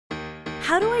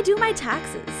How do I do my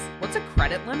taxes? What's a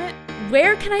credit limit?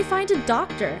 Where can I find a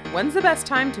doctor? When's the best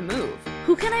time to move?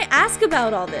 Who can I ask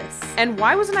about all this? And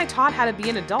why wasn't I taught how to be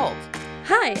an adult?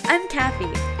 Hi, I'm Kathy.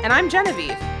 And I'm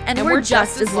Genevieve. And we're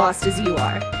just as lost as you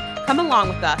are. Come along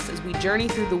with us as we journey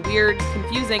through the weird,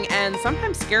 confusing, and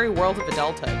sometimes scary world of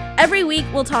adulthood. Every week,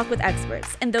 we'll talk with experts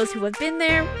and those who have been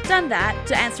there, done that,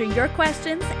 to answer your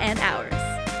questions and ours.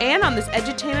 And on this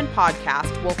edutainment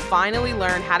podcast, we'll finally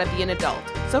learn how to be an adult.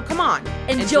 So come on,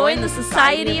 and join the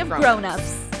Society of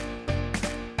Grown-Ups.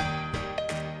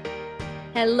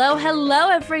 Hello,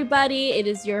 everybody. It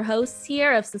is your hosts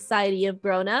here of Society of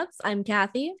Grown-Ups. I'm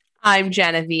Kathy. I'm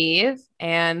Genevieve.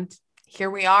 And here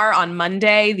we are on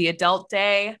Monday, the adult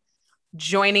day,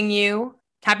 joining you.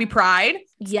 Happy Pride.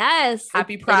 Yes.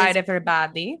 Happy Pride,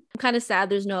 everybody. I'm kind of sad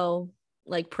there's no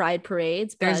pride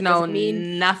parades. There's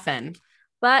nothing.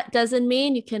 But doesn't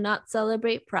mean you cannot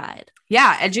celebrate Pride.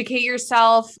 Yeah, educate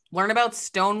yourself, learn about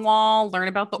Stonewall, learn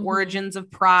about the origins of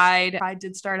Pride. Pride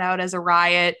did start out as a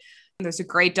riot. There's a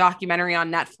great documentary on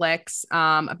Netflix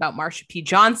about Marsha P.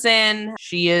 Johnson.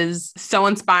 She is so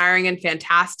inspiring and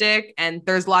fantastic. And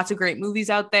there's lots of great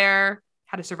movies out there.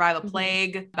 How to Survive a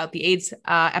Plague, about the AIDS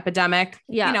epidemic.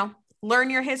 Yeah. You know, learn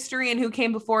your history and who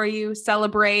came before you,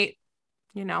 celebrate,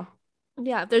 you know.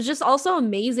 Yeah, there's just also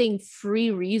amazing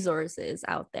free resources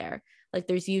out there. Like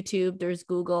there's YouTube, there's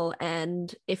Google.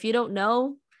 And if you don't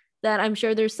know, then I'm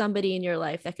sure there's somebody in your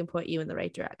life that can point you in the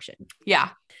right direction. Yeah.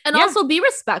 And also be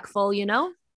respectful, you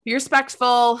know? Be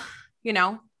respectful, you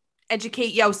know,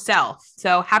 educate yourself.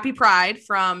 So happy Pride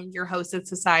from your host at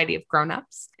Society of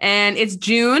Grown-Ups. And it's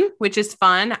June, which is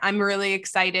fun. I'm really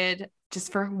excited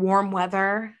just for warm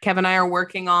weather. Kev and I are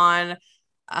working on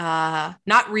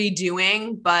not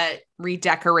redoing, but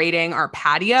redecorating our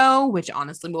patio, which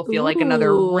honestly will feel like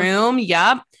another room.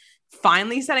 Yep.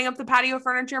 Finally setting up the patio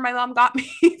furniture my mom got me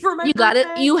for my birthday. Got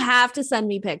it. You have to send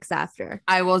me pics after.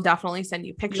 I will definitely send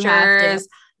you pictures.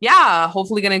 Yeah.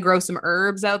 Hopefully going to grow some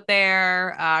herbs out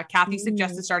there. Kathy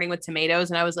suggested starting with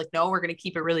tomatoes. And I was like, no, we're going to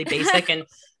keep it really basic and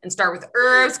start with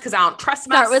herbs because I don't trust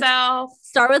myself.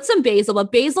 Start with some basil, but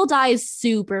basil dies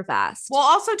super fast. Well,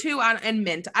 also too, and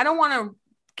mint. I don't want to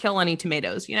kill any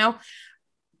tomatoes, you know?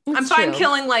 I'm fine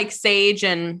killing like sage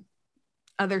and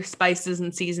other spices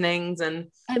and seasonings, and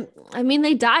I mean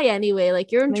they die anyway.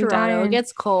 Like you're in Toronto, it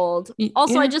gets cold.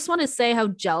 Also, I just want to say how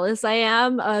jealous I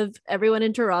am of everyone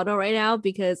in Toronto right now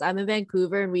because I'm in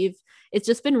Vancouver and it's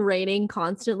just been raining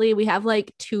constantly. We have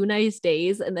like 2 nice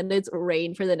days and then it's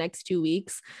rain for the next 2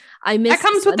 weeks. I miss that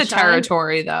comes with the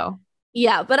territory though.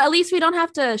 Yeah, but at least we don't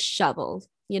have to shovel.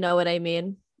 You know what I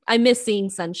mean? I miss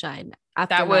seeing sunshine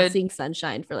after not seeing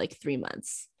sunshine for like 3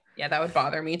 months. Yeah, that would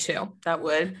bother me too. That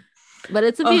would. But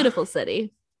it's a beautiful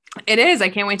city. It is. I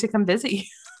can't wait to come visit you.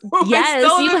 Yes,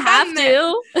 you have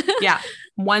to. Yeah.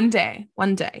 One day.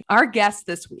 Our guest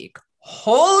this week.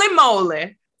 Holy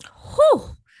moly.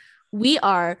 Whew. We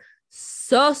are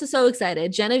so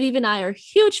excited. Genevieve and I are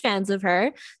huge fans of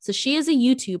her. So she is a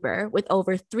YouTuber with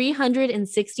over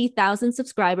 360,000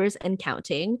 subscribers and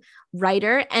counting,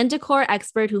 writer and decor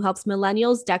expert who helps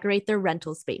millennials decorate their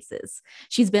rental spaces.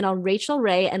 She's been on Rachel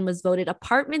Ray and was voted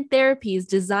Apartment Therapy's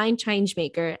design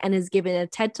changemaker and has given a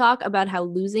TED Talk about how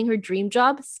losing her dream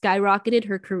job skyrocketed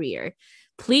her career.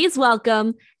 Please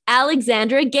welcome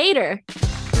Alexandra Gator.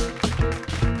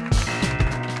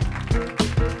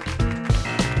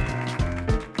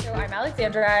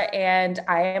 Alexandra, and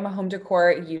I am a home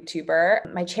decor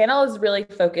YouTuber. My channel is really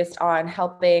focused on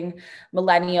helping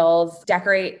millennials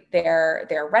decorate their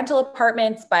rental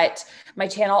apartments, but my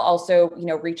channel also,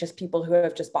 reaches people who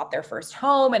have just bought their first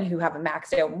home and who have a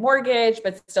maxed out mortgage,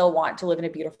 but still want to live in a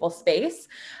beautiful space.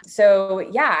 So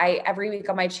yeah, every week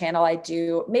on my channel, I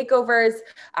do makeovers,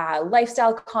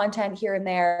 lifestyle content here and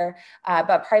there,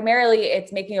 but primarily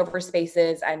it's making over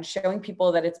spaces and showing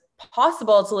people that it's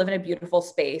possible to live in a beautiful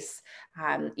space,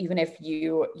 even if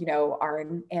you are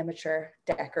an amateur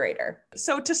decorator.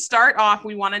 So to start off,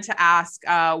 we wanted to ask,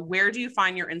 where do you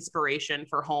find your inspiration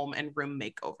for home and room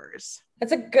makeovers?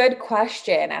 That's a good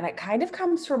question. And it kind of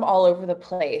comes from all over the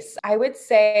place. I would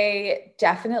say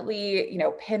definitely,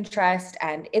 Pinterest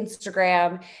and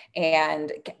Instagram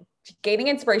and gaining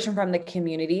inspiration from the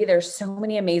community. There's so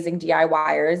many amazing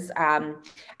DIYers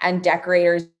and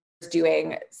decorators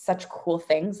doing such cool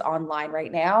things online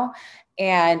right now.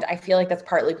 And I feel like that's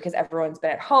partly because everyone's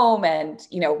been at home and,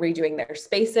 redoing their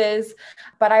spaces.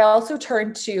 But I also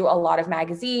turned to a lot of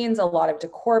magazines, a lot of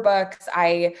decor books.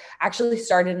 I actually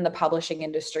started in the publishing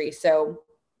industry. So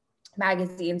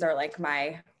magazines are like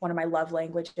one of my love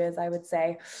languages, I would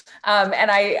say.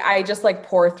 And I just like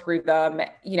pour through them.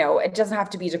 You know, it doesn't have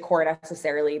to be decor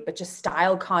necessarily, but just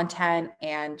style content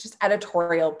and just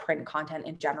editorial print content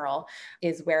in general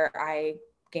is where I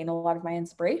gain a lot of my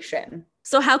inspiration.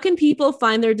 So how can people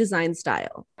find their design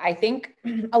style? I think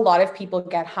a lot of people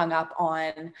get hung up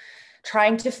on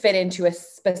trying to fit into a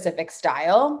specific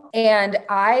style. And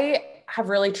I have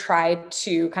really tried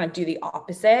to kind of do the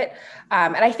opposite.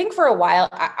 And I think for a while,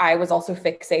 I was also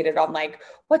fixated on like,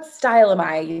 what style am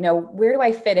I? You know, where do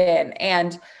I fit in?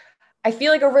 And I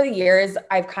feel like over the years,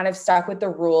 I've kind of stuck with the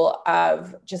rule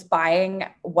of just buying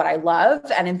what I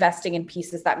love and investing in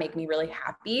pieces that make me really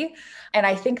happy. And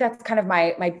I think that's kind of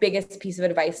my biggest piece of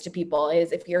advice to people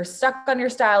is if you're stuck on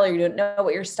your style or you don't know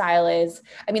what your style is,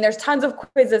 I mean, there's tons of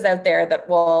quizzes out there that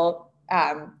will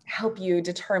help you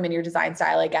determine your design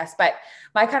style, I guess. But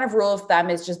my kind of rule of thumb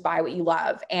is just buy what you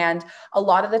love. And a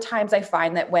lot of the times I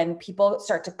find that when people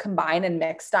start to combine and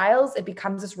mix styles, it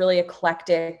becomes this really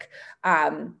eclectic,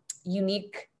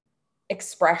 unique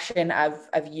expression of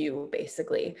you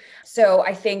basically. So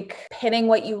I think pinning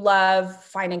what you love,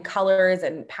 finding colors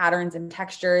and patterns and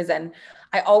textures. And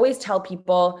I always tell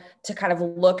people to kind of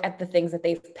look at the things that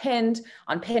they've pinned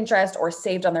on Pinterest or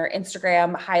saved on their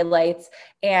Instagram highlights.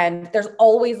 And there's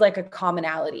always like a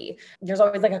commonality. There's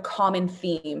always like a common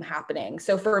theme happening.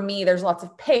 So for me, there's lots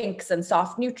of pinks and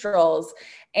soft neutrals.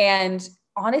 And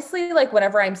honestly, like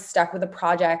whenever I'm stuck with a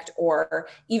project or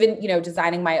even, you know,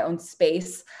 designing my own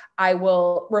space, I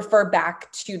will refer back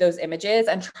to those images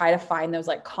and try to find those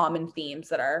like common themes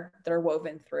that are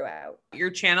woven throughout. Your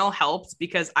channel helped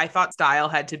because I thought style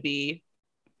had to be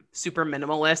super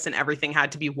minimalist and everything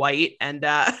had to be white and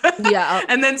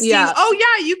and then seeing, oh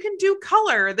yeah, you can do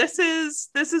color. This is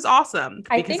awesome.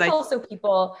 I think also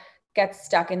people get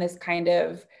stuck in this kind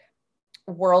of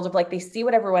world of like, they see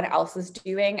what everyone else is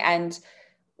doing. And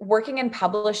working in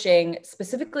publishing,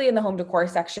 specifically in the home decor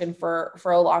section for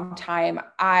a long time,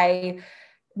 I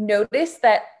noticed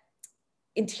that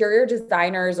interior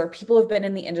designers or people who've been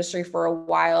in the industry for a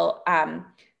while,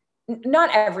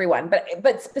 not everyone,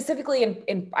 but specifically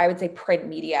in I would say print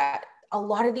media, a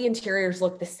lot of the interiors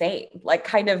look the same, like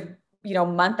kind of, you know,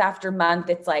 month after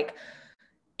month, it's like,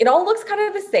 it all looks kind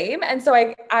of the same. And so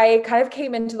I kind of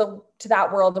came into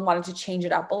that world and wanted to change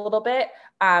it up a little bit.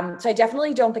 So I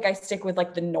definitely don't think I stick with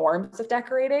like the norms of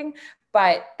decorating,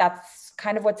 but that's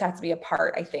kind of what sets me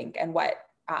apart, I think, and what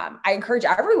I encourage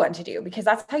everyone to do, because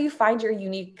that's how you find your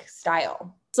unique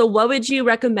style. So what would you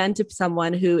recommend to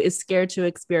someone who is scared to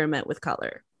experiment with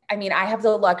color? I mean, I have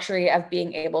the luxury of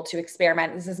being able to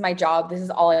experiment. This is my job. This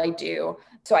is all I do.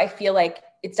 So I feel like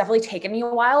it's definitely taken me a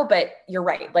while, but you're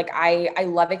right. Like I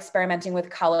love experimenting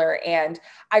with color, and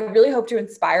I really hope to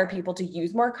inspire people to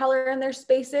use more color in their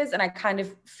spaces. And I kind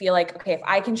of feel like, okay, if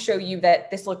I can show you that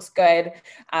this looks good,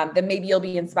 then maybe you'll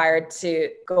be inspired to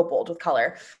go bold with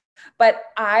color. But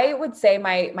I would say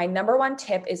my number one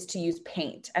tip is to use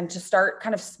paint and to start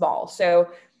kind of small. So,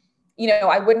 you know,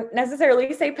 I wouldn't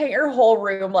necessarily say paint your whole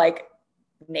room like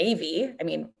navy. I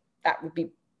mean, that would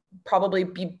probably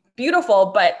be beautiful,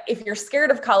 but if you're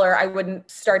scared of color, I wouldn't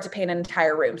start to paint an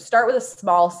entire room. Start with a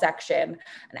small section,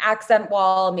 an accent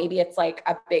wall. Maybe it's like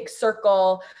a big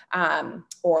circle,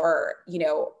 or, you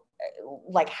know,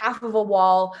 like half of a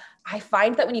wall. I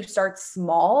find that when you start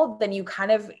small, then you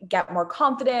kind of get more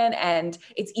confident and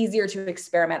it's easier to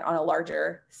experiment on a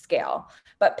larger scale.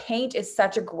 But paint is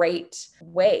such a great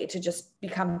way to just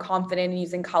become confident in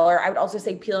using color. I would also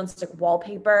say peel and stick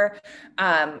wallpaper.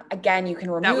 Again, you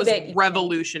can remove it. That was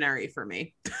revolutionary for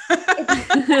me. Best.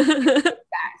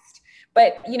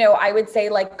 But, you know, I would say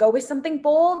like go with something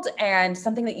bold and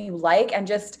something that you like. And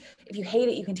just, if you hate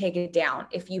it, you can take it down.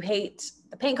 If you hate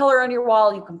the paint color on your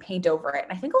wall, you can paint over it.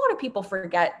 And I think a lot of people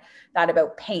forget that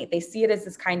about paint. They see it as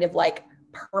this kind of like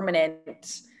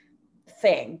permanent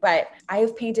thing, but I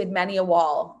have painted many a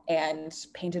wall and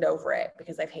painted over it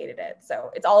because I've hated it. So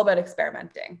it's all about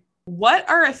experimenting. What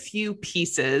are a few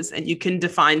pieces, and you can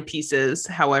define pieces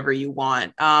however you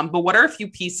want, but what are a few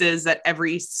pieces that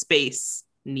every space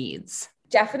needs?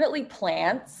 Definitely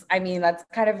plants. I mean, that's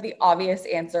kind of the obvious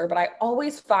answer, but I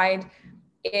always find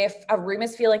if a room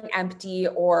is feeling empty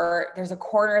or there's a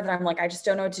corner that I'm like, I just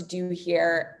don't know what to do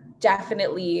here,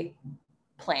 definitely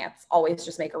plants always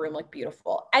just make a room look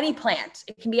beautiful. Any plant,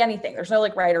 it can be anything. There's no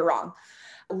like right or wrong.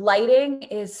 Lighting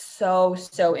is so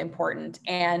important.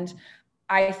 And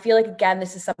I feel like, again,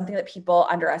 this is something that people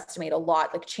underestimate a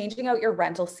lot. Like changing out your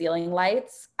rental ceiling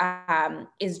lights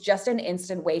is just an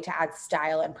instant way to add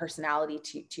style and personality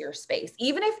to your space.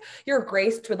 Even if you're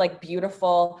graced with like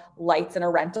beautiful lights in a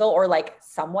rental or like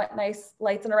somewhat nice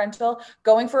lights in a rental,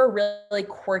 going for a really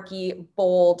quirky,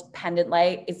 bold pendant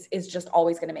light is just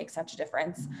always going to make such a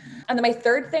difference. And then my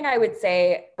third thing I would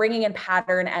say, bringing in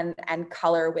pattern and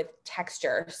color with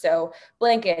texture. So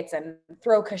blankets and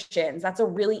throw cushions, that's a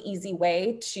really easy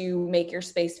way to make your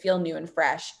space feel new and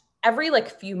fresh every like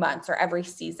few months or every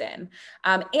season.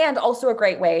 And also a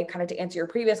great way, kind of to answer your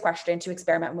previous question, to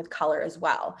experiment with color as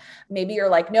well. Maybe you're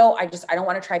like, no, I don't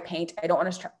want to try paint. I don't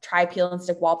want to try peel and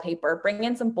stick wallpaper. Bring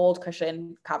in some bold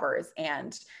cushion covers.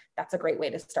 And that's a great way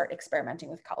to start experimenting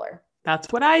with color. That's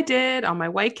what I did on my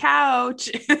white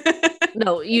couch.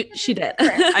 No, she did.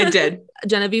 I did.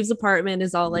 Genevieve's apartment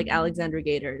is all like Alexandra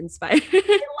Gator inspired.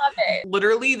 I love it.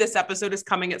 Literally, this episode is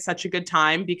coming at such a good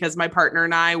time because my partner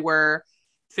and I were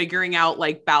figuring out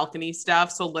like balcony stuff.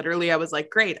 So literally I was like,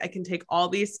 great, I can take all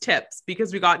these tips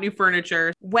because we got new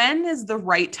furniture. When is the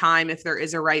right time, if there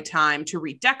is a right time, to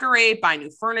redecorate, buy new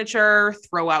furniture,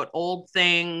 throw out old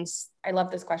things? I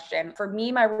love this question. For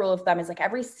me, my rule of thumb is like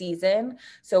every season.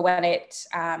 So when it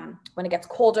gets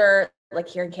colder, like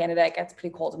here in Canada, it gets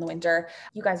pretty cold in the winter.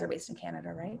 You guys are based in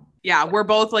Canada, right? Yeah, we're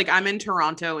both like, I'm in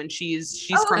Toronto and she's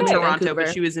from okay. Toronto, Vancouver.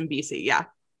 but she was in BC. Yeah.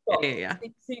 Cool. Yeah.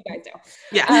 So you guys know.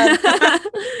 Yeah.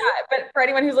 But for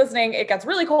anyone who's listening, it gets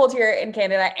really cold here in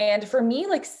Canada. And for me,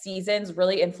 like seasons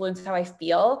really influence how I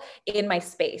feel in my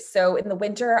space. So in the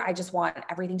winter, I just want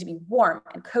everything to be warm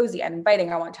and cozy and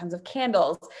inviting. I want tons of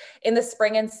candles. In the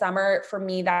spring and summer, for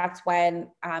me, that's when,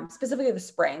 specifically the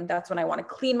spring, that's when I want to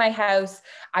clean my house.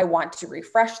 I want to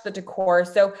refresh the decor.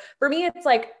 So for me, it's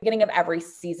like beginning of every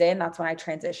season. That's when I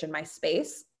transition my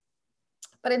space.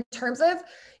 But in terms of,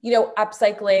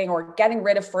 upcycling or getting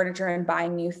rid of furniture and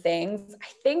buying new things, I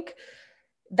think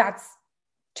that's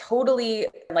totally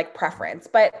like preference.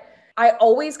 But I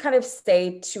always kind of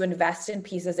say to invest in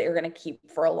pieces that you're going to keep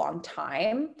for a long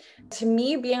time. To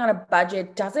me, being on a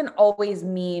budget doesn't always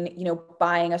mean,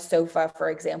 buying a sofa, for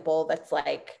example, that's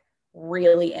like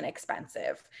really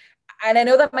inexpensive. And I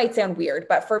know that might sound weird,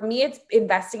 but for me, it's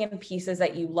investing in pieces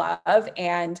that you love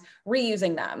and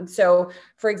reusing them. So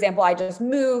for example, I just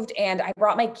moved and I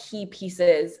brought my key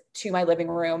pieces to my living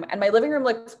room, and my living room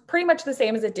looks pretty much the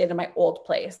same as it did in my old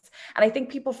place. And I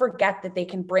think people forget that they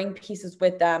can bring pieces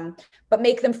with them, but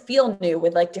make them feel new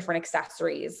with like different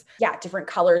accessories. Yeah, different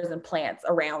colors and plants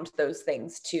around those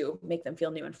things to make them feel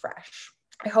new and fresh.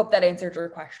 I hope that answered your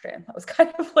question. That was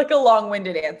kind of like a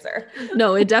long-winded answer.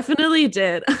 No, it definitely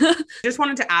did. Just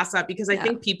wanted to ask that because I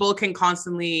think people can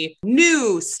constantly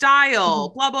new style,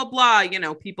 blah, blah, blah.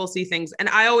 People see things. And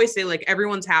I always say like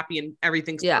everyone's happy and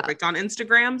everything's perfect on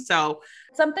Instagram. So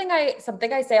something I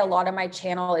say a lot on my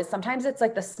channel is sometimes it's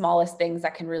like the smallest things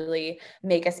that can really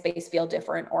make a space feel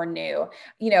different or new.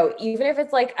 Even if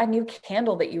it's like a new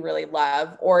candle that you really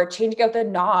love or changing out the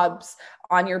knobs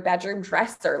on your bedroom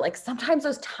dresser. Like sometimes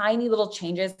those tiny little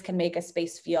changes can make a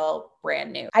space feel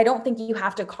brand new. I don't think you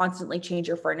have to constantly change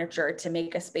your furniture to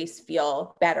make a space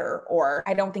feel better, or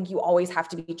I don't think you always have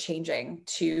to be changing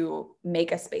to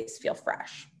make a space feel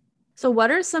fresh. So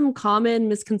what are some common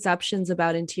misconceptions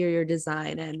about interior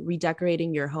design and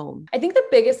redecorating your home? I think the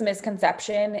biggest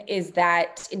misconception is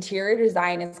that interior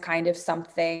design is kind of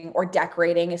something, or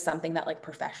decorating is something that like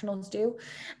professionals do.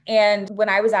 And when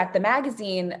I was at the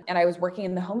magazine and I was working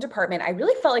in the home department, I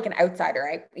really felt like an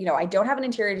outsider. I don't have an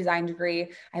interior design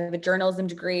degree. I have a journalism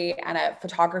degree and a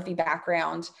photography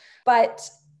background, but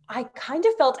I kind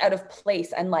of felt out of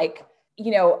place and like,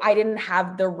 I didn't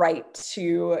have the right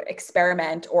to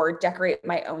experiment or decorate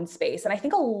my own space. And I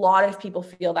think a lot of people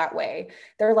feel that way.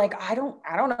 They're like, I don't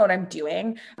know what I'm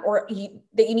doing, or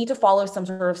that you need to follow some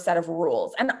sort of set of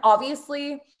rules. And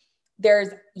obviously there's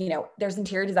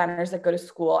interior designers that go to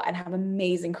school and have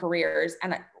amazing careers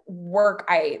and work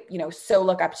I so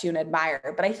look up to and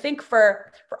admire. But I think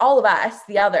for all of us,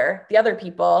 the other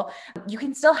people, you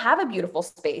can still have a beautiful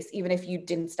space even if you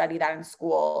didn't study that in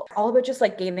school. All about just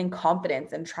like gaining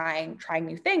confidence and trying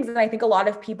new things. And I think a lot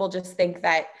of people just think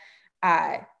that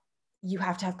you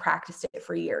have to have practiced it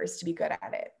for years to be good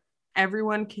at it.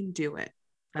 Everyone can do it.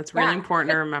 That's really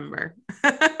important to remember.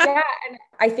 Yeah, and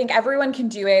I think everyone can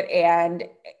do it, and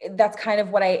that's kind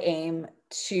of what I aim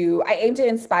to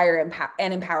inspire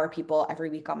and empower people every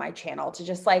week on my channel to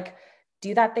just like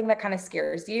do that thing that kind of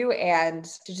scares you and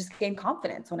to just gain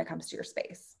confidence when it comes to your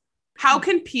space. How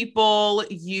can people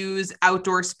use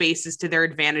outdoor spaces to their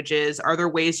advantages? Are there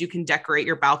ways you can decorate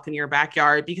your balcony or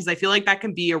backyard? Because I feel like that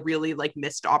can be a really like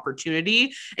missed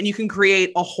opportunity, and you can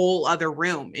create a whole other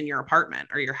room in your apartment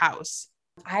or your house.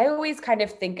 I always kind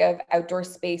of think of outdoor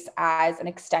space as an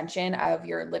extension of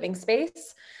your living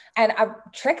space. And a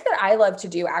trick that I love to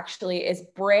do actually is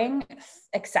bring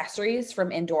accessories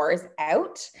from indoors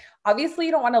out. Obviously,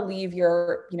 you don't want to leave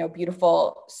your,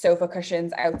 beautiful sofa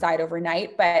cushions outside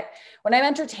overnight, but when I'm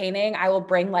entertaining, I will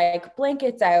bring like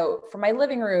blankets out from my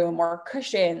living room or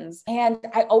cushions. And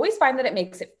I always find that it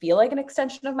makes it feel like an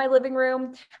extension of my living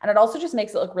room. And it also just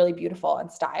makes it look really beautiful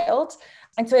and styled.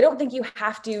 And so I don't think you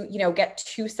have to, get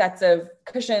two sets of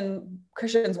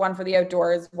cushions, one for the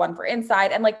outdoors, one for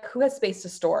inside. And like, who has space to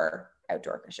store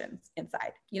outdoor cushions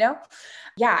inside, Yeah,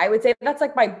 I would say that's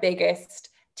like my biggest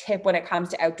tip when it comes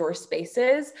to outdoor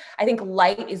spaces. I think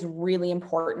light is really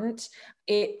important.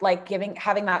 It like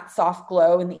having that soft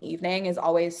glow in the evening is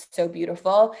always so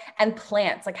beautiful. And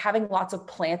plants, like having lots of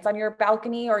plants on your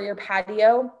balcony or your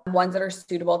patio, ones that are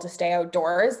suitable to stay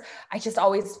outdoors. I just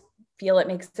always feel it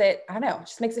makes it, I don't know,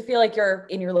 just makes it feel like you're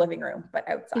in your living room, but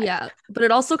outside. Yeah. But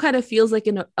it also kind of feels like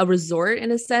a resort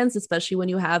in a sense, especially when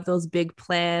you have those big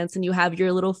plants and you have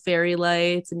your little fairy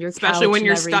lights and your especially when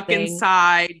you're stuck everything.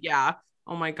 Inside. Yeah.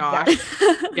 Oh my gosh.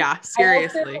 Exactly. Yeah,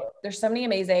 seriously. There's so many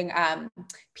amazing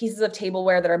pieces of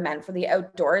tableware that are meant for the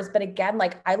outdoors. But again,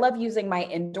 like I love using my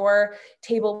indoor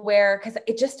tableware because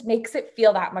it just makes it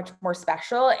feel that much more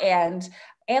special. And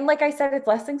like I said, it's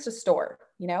less things to store,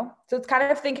 So it's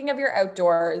kind of thinking of your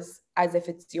outdoors as if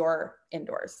it's your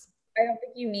indoors. I don't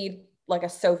think you need like a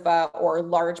sofa or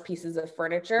large pieces of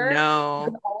furniture. No. You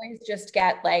can always just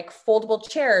get like foldable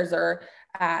chairs or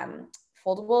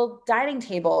foldable dining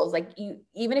tables. Like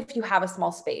even if you have a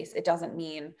small space, it doesn't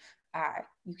mean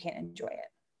you can't enjoy it.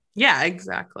 Yeah,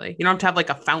 exactly. You don't have to have like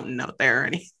a fountain out there or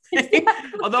anything.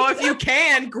 Although if you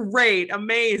can, great,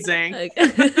 amazing.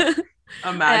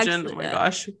 Imagine. Oh my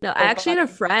gosh. No, I actually had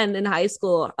a friend in high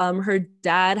school. Her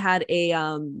dad had a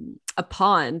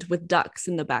pond with ducks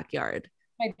in the backyard.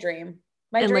 My dream.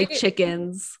 Like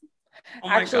chickens.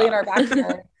 Actually, in our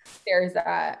backyard, there's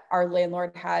our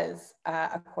landlord has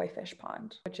a koi fish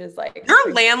pond, which is like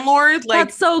your landlord. Like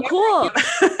that's so cool.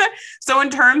 So in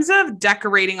terms of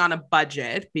decorating on a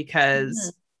budget,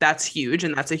 because that's huge.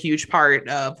 And that's a huge part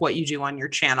of what you do on your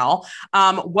channel.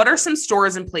 What are some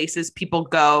stores and places people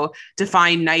go to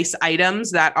find nice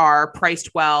items that are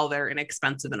priced well, they're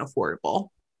inexpensive and affordable?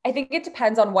 I think it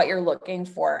depends on what you're looking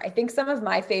for. I think some of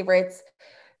my favorites,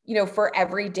 for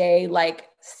everyday like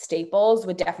staples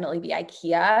would definitely be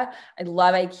IKEA. I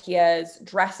love IKEA's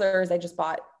dressers. I just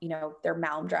bought, their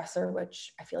Malm dresser,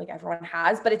 which I feel like everyone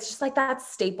has, but it's just like that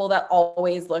staple that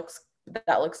always looks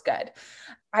good.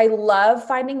 I love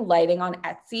finding lighting on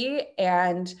Etsy,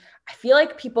 and I feel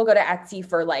like people go to Etsy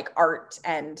for like art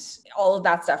and all of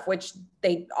that stuff, which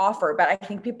they offer, but I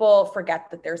think people forget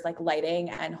that there's like lighting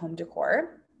and home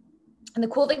decor. And the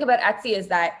cool thing about Etsy is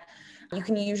that you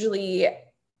can usually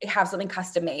have something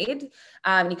custom made.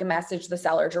 You can message the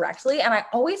seller directly. And I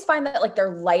always find that like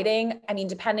their lighting, I mean,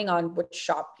 depending on which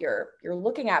shop you're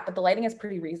looking at, but the lighting is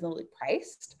pretty reasonably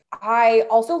priced. I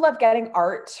also love getting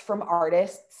art from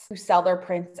artists who sell their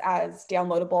prints as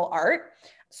downloadable art.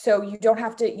 So you don't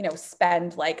have to,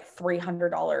 spend like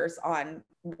 $300 on,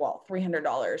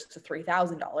 $300 to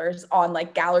 $3,000 on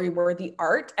like gallery worthy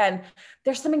art. And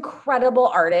there's some incredible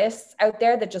artists out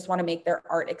there that just want to make their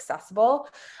art accessible.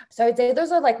 So I'd say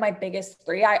those are like my biggest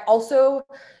three. I also,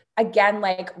 again,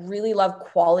 like really love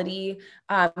quality.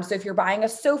 So if you're buying a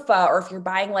sofa or if you're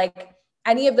buying like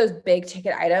any of those big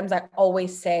ticket items, I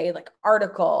always say like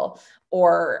Article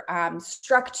or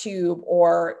Structube,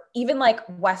 or even like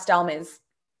West Elm is,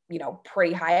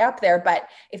 pretty high up there. But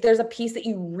if there's a piece that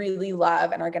you really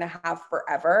love and are going to have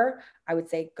forever, I would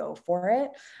say go for it.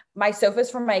 My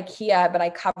sofa's from IKEA, but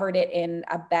I covered it in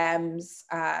a BEMS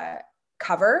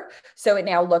cover. So it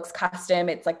now looks custom.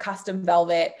 It's like custom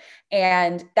velvet.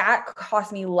 And that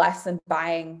cost me less than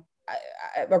buying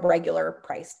a regular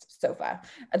priced sofa,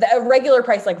 a regular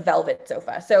price like velvet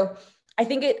sofa. So I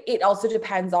think it also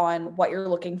depends on what you're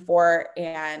looking for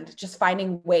and just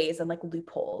finding ways and like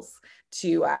loopholes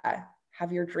to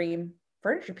have your dream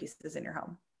furniture pieces in your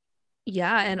home.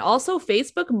 Yeah. And also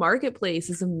Facebook Marketplace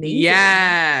is amazing.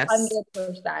 Yes.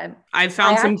 100%. I've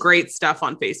found some great stuff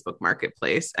on Facebook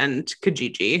Marketplace and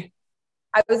Kijiji.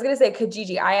 I was going to say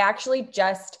Kijiji. I actually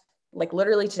just like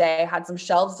literally today had some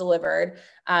shelves delivered.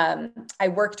 I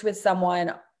worked with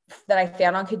someone that I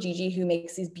found on Kijiji who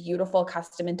makes these beautiful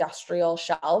custom industrial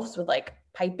shelves with like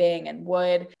piping and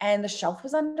wood. And the shelf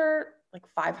was under like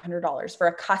 $500 for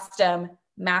a custom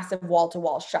massive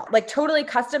wall-to-wall shelf, like totally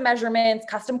custom measurements,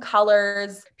 custom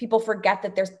colors. People forget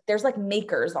that there's like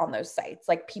makers on those sites,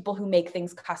 like people who make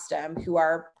things custom, who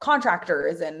are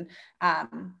contractors. And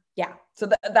yeah, so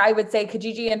I would say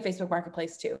Kijiji and Facebook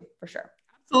Marketplace too, for sure.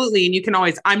 Absolutely. And you can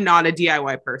always, I'm not a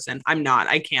DIY person.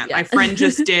 I can't. Yeah. My friend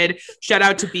just did, shout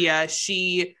out to Bia.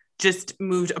 She just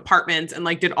moved apartments and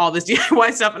like did all this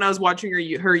DIY stuff. And I was watching her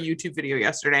YouTube video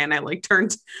yesterday, and I like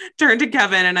turned to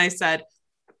Kevin and I said,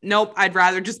 nope, I'd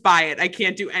rather just buy it. I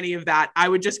can't do any of that. I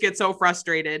would just get so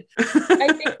frustrated. I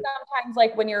think sometimes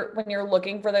like when you're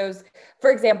looking for those, for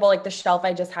example, like the shelf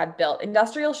I just had built,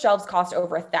 industrial shelves cost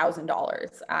over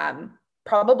 $1,000.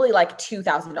 Probably like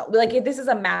 $2,000. Like this is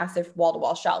a massive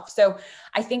wall-to-wall shelf. So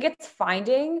I think it's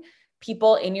finding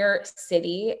people in your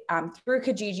city through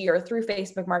Kijiji or through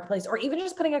Facebook Marketplace, or even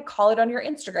just putting a call out on your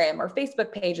Instagram or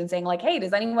Facebook page and saying like, hey,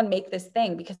 does anyone make this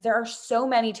thing? Because there are so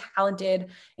many talented,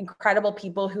 incredible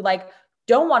people who like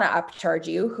don't want to upcharge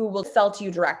you, who will sell to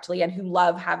you directly and who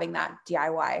love having that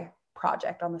DIY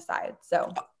project on the side.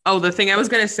 So the thing I was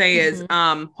going to say is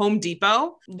Home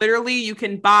Depot, literally you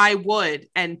can buy wood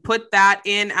and put that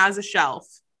in as a shelf.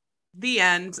 The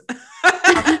end.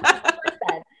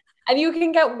 And you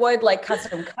can get wood like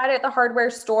custom cut at the hardware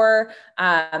store.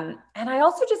 And I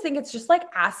also just think it's just like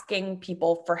asking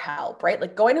people for help, right?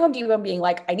 Like going to Home Depot and being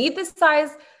like, I need this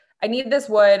size. I need this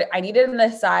wood. I need it in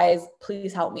this size.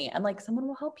 Please help me. And like someone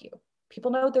will help you.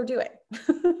 People know what they're doing.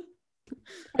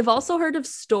 I've also heard of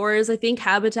stores. I think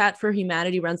Habitat for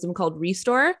Humanity runs them, called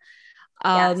Restore.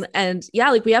 Yes. And yeah,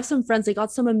 like we have some friends, they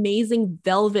got some amazing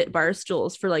velvet bar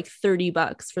stools for like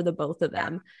 $30 for the both of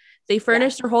them. They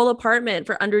furnished their whole apartment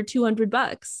for under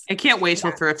 $200. I can't wait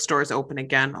till thrift stores open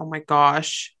again. Oh my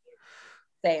gosh.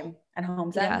 Same. And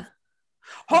HomeSense.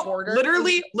 Yeah.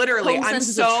 Literally. HomeSense I'm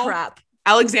is a trap.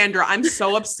 Alexandra, I'm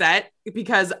so upset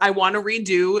because I want to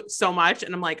redo so much.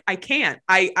 And I'm like, I can't.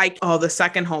 The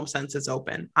second HomeSense is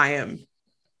open. I am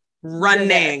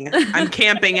running. I'm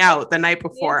camping out the night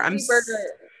before.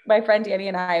 My friend Danny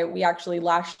and I, we actually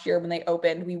last year when they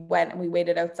opened, we went and we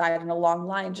waited outside in a long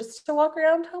line just to walk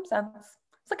around HomeSense.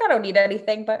 It's like, I don't need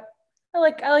anything, but I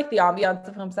like the ambiance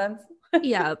of HomeSense.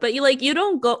 Yeah, but you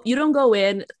don't go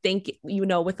in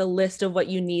with a list of what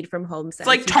you need from HomeSense. It's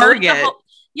like Target.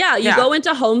 You go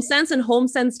into HomeSense and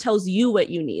HomeSense tells you what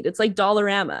you need. It's like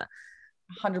Dollarama.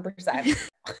 100%.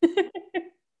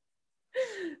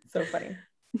 So funny.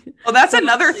 Well, that's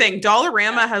another thing.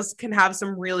 Dollarama can have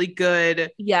some really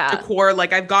good decor.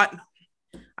 Like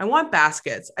I want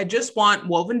baskets. I just want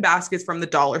woven baskets from the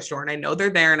dollar store, and I know they're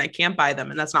there and I can't buy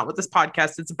them. And that's not what this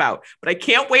podcast is about, but I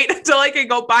can't wait until I can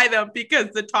go buy them because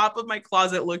the top of my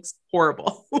closet looks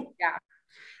horrible. Yeah.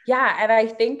 Yeah. And I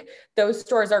think those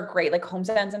stores are great. Like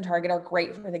HomeSense and Target are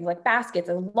great for things like baskets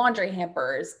and laundry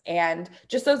hampers and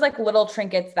just those like little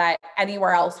trinkets that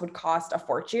anywhere else would cost a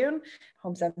fortune.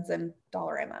 HomeSense and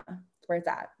Dollarama. That's where it's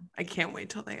at. I can't wait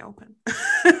till they open.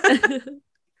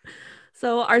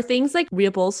 So are things like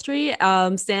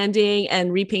reupholstery, sanding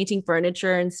and repainting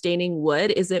furniture and staining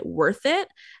wood, is it worth it?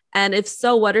 And if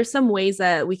so, what are some ways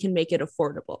that we can make it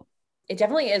affordable? It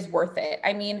definitely is worth it.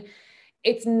 I mean,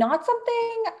 it's not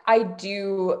something I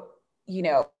do,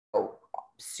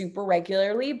 super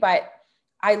regularly, but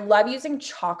I love using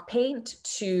chalk paint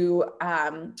to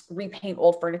repaint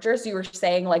old furniture. So you were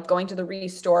saying like going to the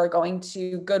Restore, going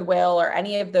to Goodwill or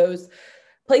any of those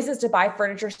places to buy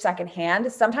furniture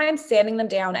secondhand. Sometimes sanding them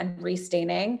down and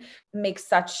restaining makes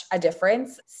such a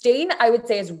difference. Stain, I would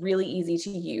say, is really easy to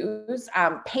use.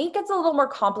 Paint gets a little more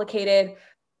complicated.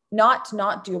 Not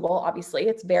doable, obviously.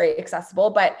 It's very accessible,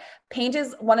 but paint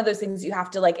is one of those things you have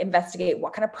to like investigate.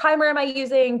 What kind of primer am I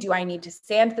using? Do I need to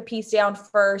sand the piece down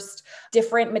first?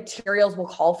 Different materials will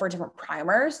call for different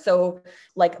primers. So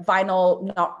like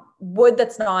vinyl, not wood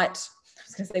that's not, I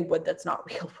was going to say wood that's not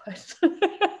real wood.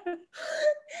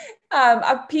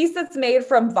 A piece that's made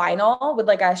from vinyl with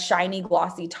like a shiny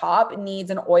glossy top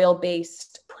needs an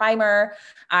oil-based primer.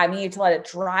 You need to let it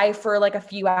dry for like a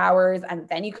few hours, and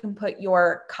then you can put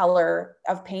your color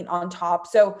of paint on top.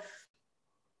 So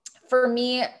for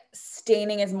me,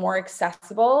 staining is more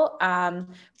accessible,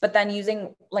 but then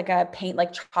using like a paint,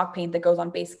 like chalk paint that goes on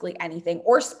basically anything,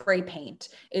 or spray paint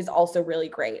is also really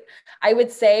great. I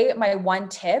would say my one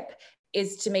tip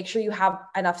is to make sure you have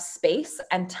enough space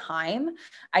and time.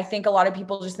 I think a lot of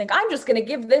people just think, I'm just going to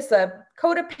give this a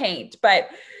coat of paint, but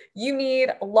you need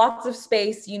lots of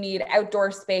space. You need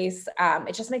outdoor space.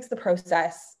 It just makes the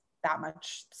process that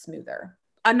much smoother.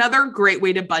 Another great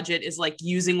way to budget is like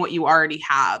using what you already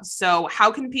have. So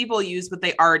how can people use what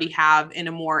they already have in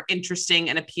a more interesting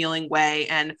and appealing way?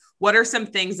 And what are some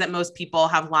things that most people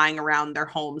have lying around their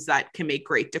homes that can make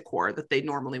great decor that they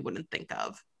normally wouldn't think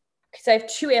of? So I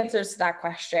have two answers to that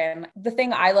question. The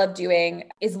thing I love doing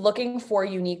is looking for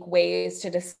unique ways to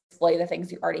display the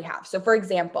things you already have. So for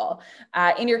example,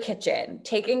 in your kitchen,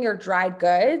 taking your dried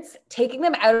goods, taking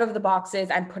them out of the boxes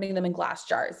and putting them in glass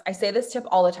jars. I say this tip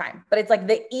all the time, but it's like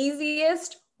the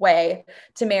easiest way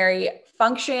to marry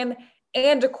function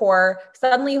and decor.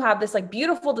 Suddenly you have this like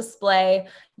beautiful display.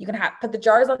 You can put the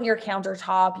jars on your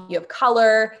countertop. You have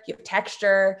color, you have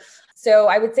texture. So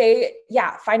I would say,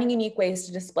 yeah, finding unique ways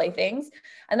to display things.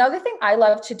 Another thing I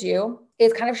love to do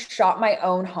is kind of shop my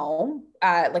own home,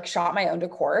 like shop my own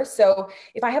decor. So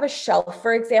if I have a shelf,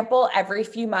 for example, every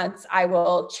few months, I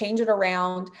will change it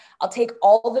around. I'll take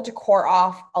all the decor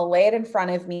off. I'll lay it in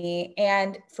front of me.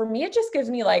 And for me, it just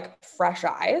gives me like fresh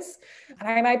eyes. And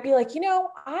I might be like,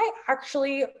 I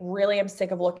actually really am sick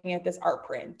of looking at this art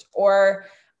print, or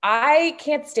I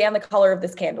can't stand the color of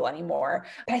this candle anymore.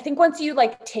 But I think once you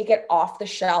like take it off the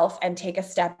shelf and take a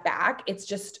step back, it's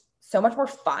just so much more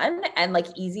fun and like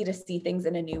easy to see things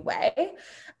in a new way.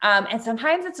 And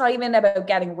sometimes it's not even about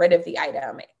getting rid of the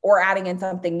item or adding in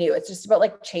something new. It's just about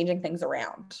like changing things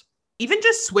around. Even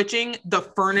just switching the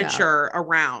furniture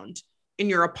around in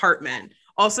your apartment.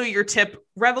 Also, your tip,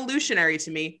 revolutionary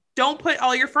to me, don't put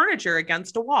all your furniture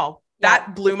against a wall.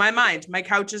 That blew my mind. My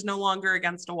couch is no longer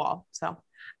against a wall. So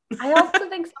I also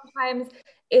think sometimes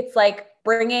it's like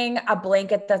bringing a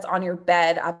blanket that's on your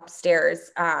bed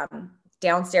upstairs,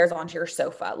 downstairs onto your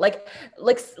sofa. Like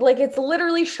it's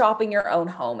literally shopping your own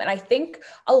home. And I think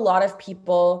a lot of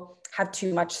people have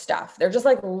too much stuff. They're just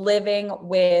like living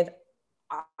with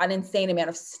an insane amount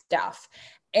of stuff.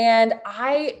 And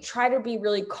I try to be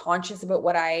really conscious about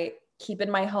what I keep in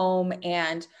my home.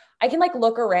 And I can like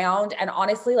look around and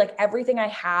honestly, like everything I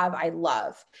have, I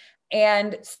love.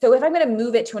 And so if I'm going to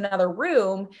move it to another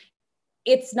room,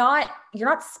 you're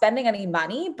not spending any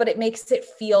money, but it makes it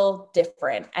feel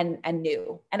different and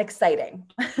new and exciting.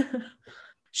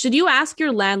 Should you ask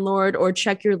your landlord or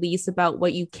check your lease about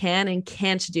what you can and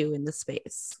can't do in the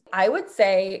space? I would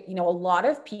say, a lot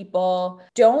of people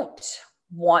don't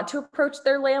want to approach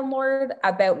their landlord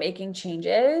about making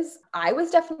changes. I was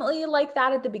definitely like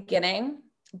that at the beginning,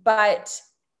 but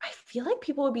I feel like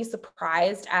people would be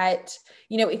surprised at,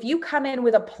 if you come in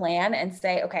with a plan and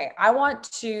say, okay, I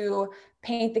want to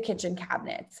paint the kitchen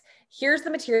cabinets. Here's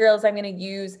the materials I'm going to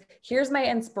use. Here's my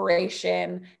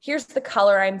inspiration. Here's the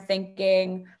color I'm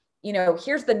thinking.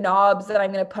 Here's the knobs that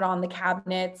I'm going to put on the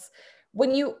cabinets.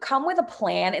 When you come with a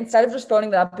plan, instead of just phoning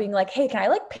them up being like, hey, can I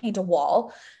like paint a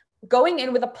wall? Going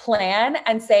in with a plan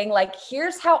and saying like,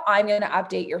 here's how I'm going to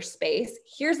update your space.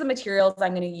 Here's the materials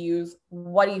I'm going to use.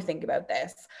 What do you think about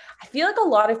this? I feel like a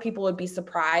lot of people would be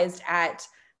surprised at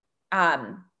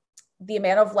the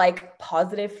amount of like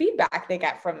positive feedback they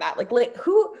get from that. Like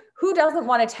who doesn't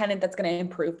want a tenant that's going to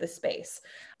improve the space?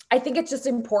 I think it's just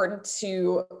important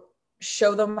to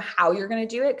show them how you're going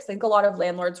to do it. Cause I think a lot of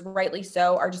landlords, rightly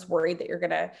so, are just worried that you're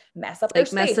going to mess up their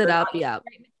space. Mess it up. Yeah.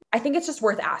 I think it's just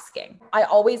worth asking. I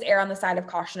always err on the side of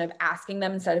caution of asking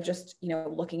them instead of just,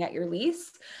 looking at your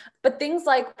lease. But things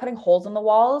like putting holes in the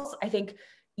walls, I think,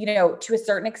 to a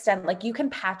certain extent, like you can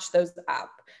patch those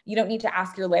up. You don't need to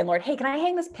ask your landlord, hey, can I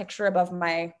hang this picture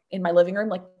in my living room?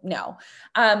 Like, no.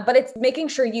 But it's making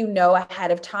sure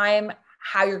ahead of time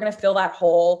how you're going to fill that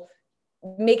hole,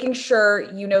 making sure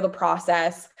the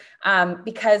process,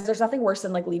 because there's nothing worse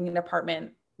than like leaving an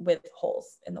apartment with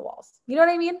holes in the walls. You know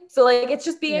what I mean? So like, it's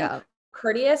just being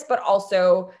courteous, but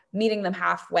also meeting them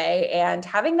halfway and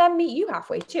having them meet you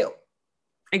halfway too.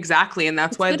 Exactly. And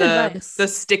that's why the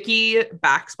sticky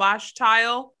backsplash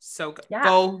tile. So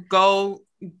go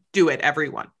do it.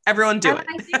 Everyone do it.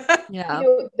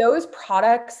 Think, those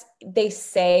products, they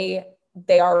say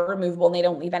they are removable and they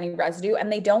don't leave any residue, and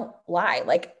they don't lie.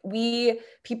 Like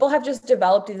people have just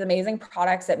developed these amazing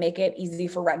products that make it easy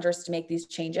for renters to make these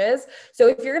changes. So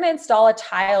if you're going to install a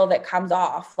tile that comes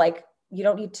off, like you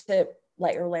don't need to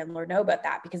let your landlord know about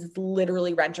that because it's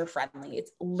literally renter friendly.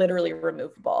 It's literally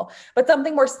removable. But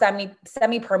something more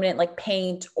semi-permanent like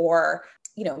paint or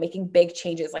making big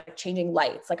changes, like changing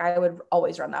lights. Like I would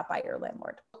always run that by your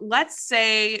landlord. Let's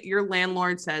say your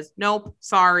landlord says, nope,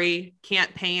 sorry,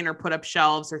 can't paint or put up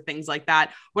shelves or things like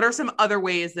that. What are some other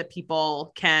ways that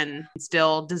people can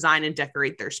still design and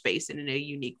decorate their space in a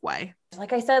unique way?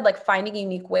 Like I said, like finding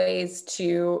unique ways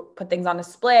to put things on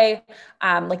display,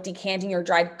 like decanting your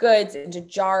dried goods into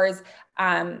jars.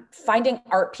 finding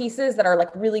art pieces that are like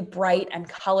really bright and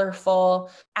colorful,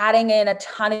 adding in a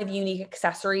ton of unique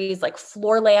accessories like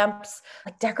floor lamps.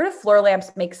 Like decorative floor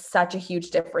lamps make such a huge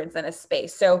difference in a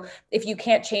space. So if you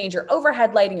can't change your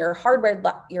overhead lighting, your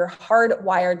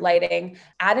hardwired lighting,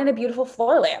 add in a beautiful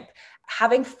floor lamp.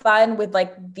 Having fun with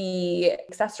like the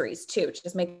accessories too,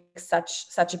 just makes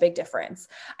such a big difference.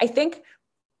 I think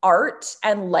art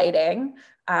and lighting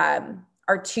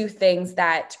are two things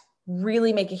that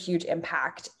really make a huge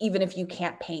impact, even if you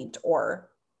can't paint or,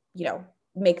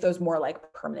 make those more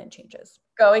like permanent changes.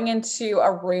 Going into a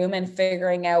room and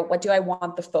figuring out, what do I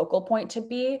want the focal point to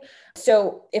be?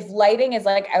 So if lighting is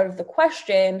like out of the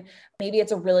question, maybe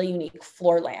it's a really unique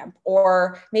floor lamp,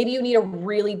 or maybe you need a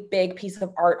really big piece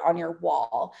of art on your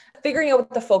wall. Figuring out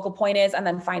what the focal point is and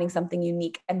then finding something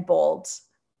unique and bold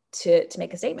to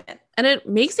make a statement. And it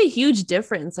makes a huge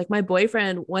difference. Like my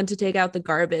boyfriend went to take out the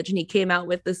garbage and he came out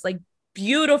with this like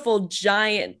beautiful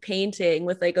giant painting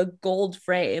with like a gold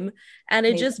frame, and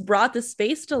it just brought the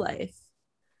space to life.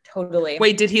 Totally.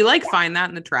 Wait, did he like find that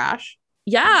in the trash?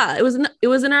 Yeah, it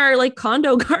was in our like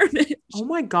condo garbage. Oh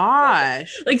my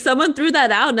gosh. Like someone threw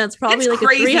that out, and that's probably like a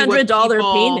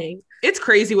 $300 painting. It's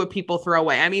crazy what people throw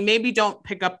away. I mean, maybe don't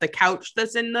pick up the couch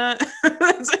that's in the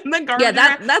garbage. Yeah,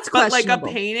 that's questionable. But like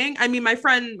a painting. I mean, my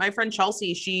friend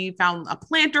Chelsea, she found a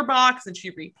planter box and she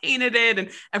repainted it. And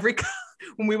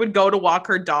when we would go to walk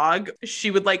her dog,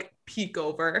 she would like peek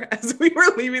over as we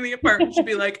were leaving the apartment. She'd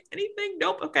be like, anything?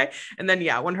 Nope. Okay. And then,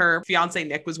 when her fiance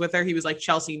Nick was with her, he was like,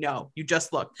 Chelsea, no, you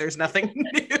just look, there's nothing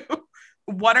new.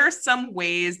 What are some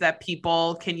ways that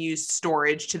people can use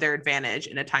storage to their advantage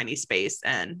in a tiny space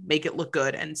and make it look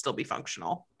good and still be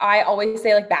functional? I always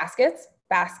say like baskets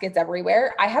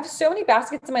everywhere. I have so many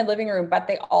baskets in my living room, but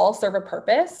they all serve a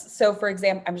purpose. So for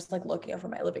example, I'm just like looking over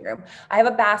my living room. I have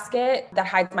a basket that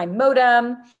hides my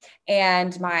modem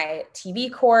and my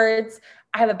TV cords.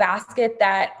 I have a basket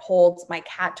that holds my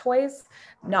cat toys,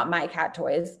 not my cat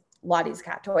toys, Lottie's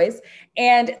cat toys.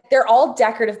 And they're all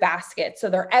decorative baskets.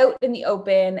 So they're out in the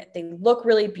open. They look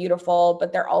really beautiful,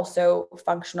 but they're also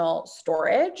functional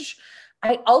storage.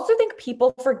 I also think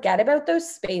people forget about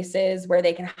those spaces where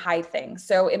they can hide things.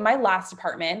 So in my last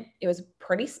apartment, it was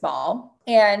pretty small.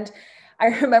 And I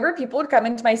remember people would come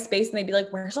into my space and they'd be like,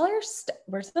 where's all your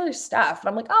stuff? And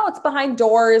I'm like, oh, it's behind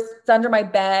doors. It's under my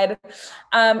bed.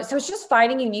 So it's just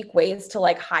finding unique ways to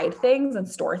like hide things and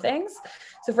store things.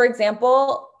 So for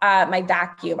example, my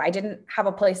vacuum, I didn't have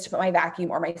a place to put my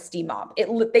vacuum or my steam mop.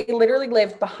 They literally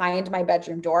lived behind my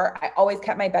bedroom door. I always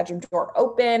kept my bedroom door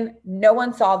open. No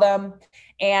one saw them.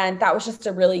 And that was just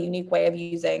a really unique way of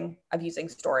using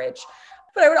storage.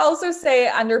 But I would also say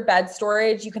under bed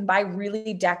storage, you can buy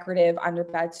really decorative under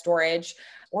bed storage,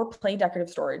 or plain decorative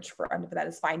storage for under the bed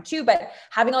is fine too. But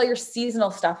having all your seasonal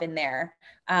stuff in there,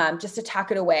 just to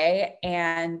tuck it away.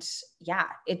 And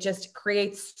it just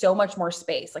creates so much more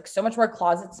space, like so much more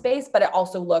closet space, but it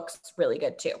also looks really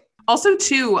good too. Also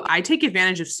too, I take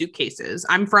advantage of suitcases.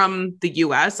 I'm from the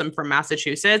US, I'm from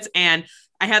Massachusetts, and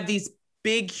I have these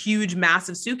big, huge,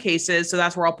 massive suitcases. So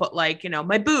that's where I'll put like,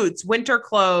 my boots, winter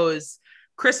clothes,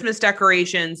 Christmas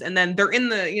decorations, and then they're in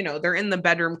the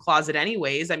bedroom closet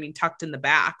anyways. I mean, tucked in the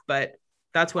back, but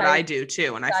that's what I do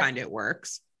too. And I find it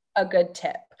works. A good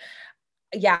tip.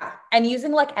 Yeah. And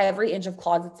using like every inch of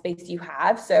closet space you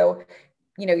have. So,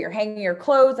 you're hanging your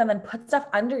clothes and then put stuff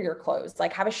under your clothes,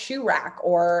 like have a shoe rack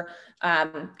or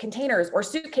containers or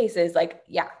suitcases. Like,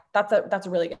 that's a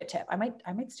really good tip. I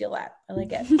might steal that. I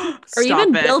like it. Or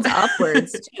even build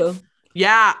upwards too.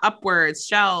 Yeah. Upwards,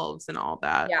 shelves and all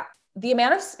that. Yeah. The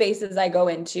amount of spaces I go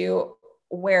into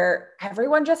where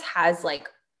everyone just has like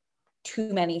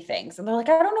too many things and they're like,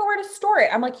 I don't know where to store it.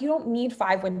 I'm like, you don't need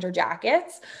 5 winter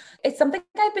jackets. It's something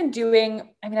I've been doing.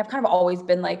 I mean, I've kind of always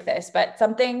been like this, but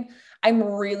something I'm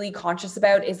really conscious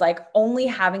about is like only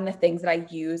having the things that I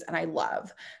use and I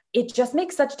love. It just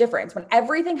makes such difference. When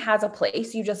everything has a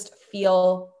place, you just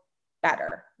feel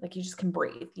better. Like you just can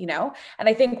breathe, And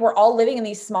I think we're all living in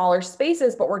these smaller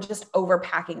spaces, but we're just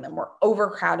overpacking them. We're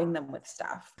overcrowding them with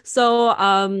stuff. So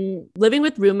living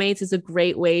with roommates is a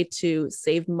great way to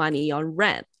save money on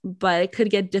rent, but it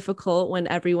could get difficult when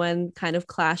everyone kind of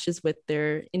clashes with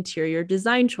their interior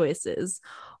design choices.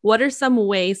 What are some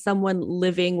ways someone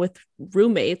living with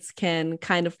roommates can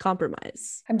kind of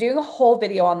compromise? I'm doing a whole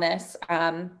video on this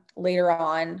later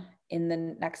on in the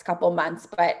next couple months,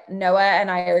 but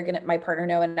my partner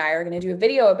Noah and I are going to do a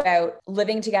video about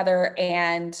living together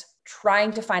and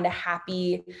trying to find a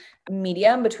happy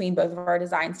medium between both of our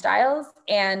design styles.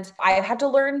 And I've had to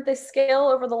learn this skill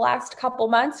over the last couple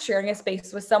months, sharing a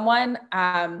space with someone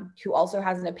who also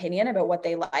has an opinion about what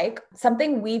they like.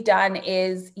 Something we've done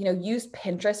is, use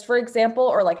Pinterest, for example,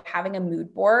 or like having a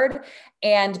mood board,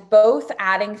 and both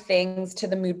adding things to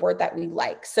the mood board that we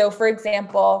like. So for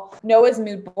example, Noah's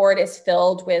mood board is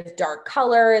filled with dark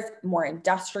colors, more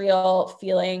industrial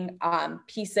feeling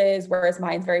pieces, whereas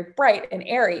mine's very bright and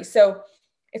airy. So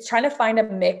it's trying to find a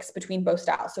mix between both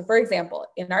styles. So for example,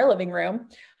 in our living room,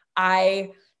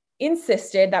 I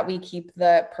insisted that we keep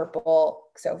the purple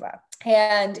sofa.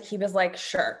 And he was like,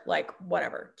 sure, like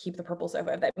whatever, keep the purple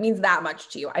sofa. If that means that much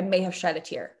to you, I may have shed a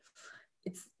tear.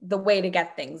 It's the way to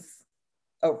get things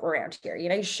over around here.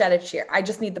 You shed a tear. I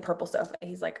just need the purple sofa.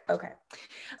 He's like, okay.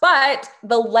 But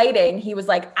the lighting, he was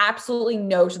like, absolutely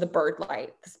no to the bird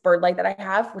light. This bird light that I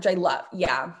have, which I love.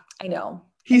 Yeah, I know.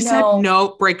 He said,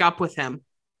 no, break up with him.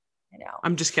 I know.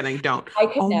 I'm just kidding. Don't. I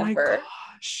could never. My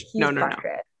gosh. He's No.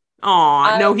 secret.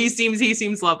 Oh, no, he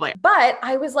seems lovely. But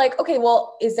I was like, okay,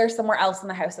 well, is there somewhere else in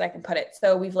the house that I can put it?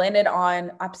 So we've landed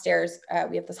on upstairs.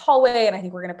 We have this hallway, and I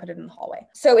think we're going to put it in the hallway.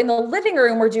 So in the living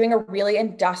room, we're doing a really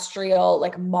industrial,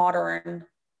 like modern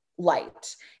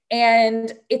light.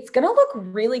 And it's going to look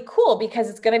really cool because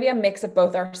it's going to be a mix of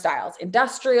both our styles,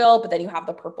 industrial, but then you have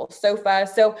the purple sofa.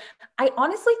 So I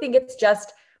honestly think it's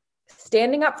just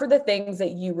standing up for the things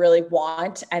that you really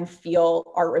want and feel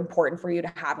are important for you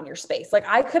to have in your space. Like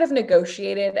I could have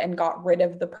negotiated and got rid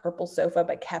of the purple sofa,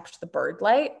 but kept the bird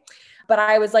light. But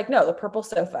I was like, no, the purple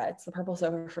sofa, it's the purple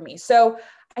sofa for me. So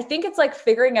I think it's like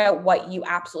figuring out what you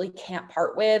absolutely can't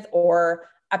part with, or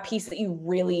a piece that you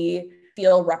really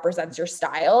feel represents your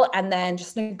style, and then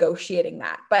just negotiating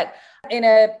that. But in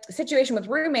a situation with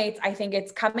roommates, I think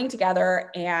it's coming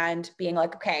together and being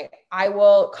like, okay, I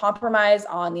will compromise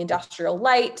on the industrial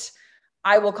light.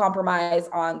 I will compromise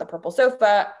on the purple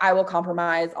sofa. I will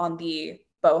compromise on the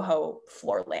boho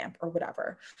floor lamp or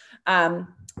whatever.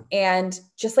 And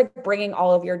just like bringing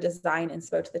all of your design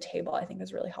inspo to the table, I think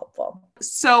is really helpful.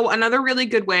 So another really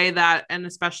good way that, and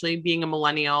especially being a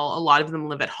millennial, a lot of them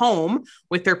live at home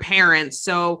with their parents.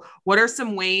 So what are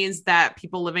some ways that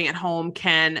people living at home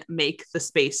can make the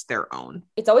space their own?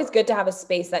 It's always good to have a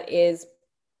space that is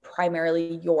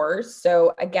primarily yours.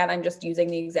 So again, I'm just using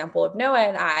the example of Noah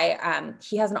and I.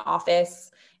 He has an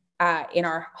office in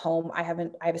our home. I have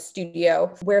a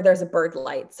studio where there's a bird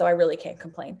light, so I really can't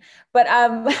complain. But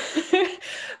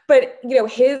but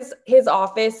his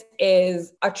office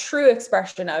is a true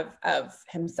expression of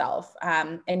himself.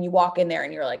 And you walk in there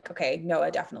and you're like, okay, Noah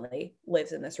definitely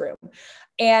lives in this room.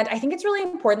 And I think it's really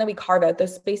important that we carve out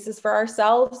those spaces for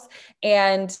ourselves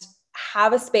and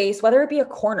have a space, whether it be a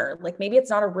corner, like maybe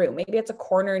it's not a room, maybe it's a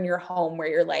corner in your home where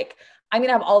you're like, I'm going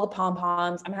to have all the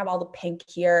pom-poms, I'm going to have all the pink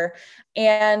here,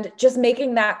 and just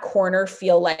making that corner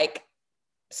feel like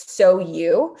so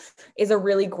you is a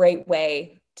really great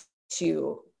way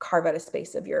to carve out a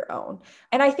space of your own.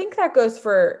 And I think that goes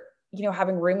for,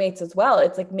 having roommates as well.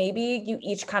 It's like, maybe you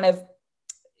each kind of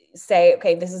say,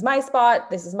 okay, this is my spot,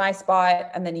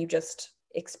 and then you just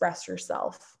express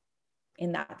yourself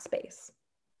in that space.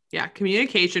 Yeah.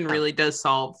 Communication really does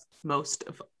solve most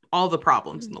of all the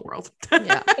problems in the world.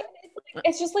 Yeah.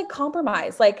 It's just like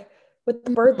compromise, like with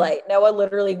the bird light. Noah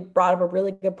literally brought up a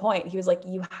really good point. He was like,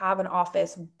 you have an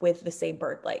office with the same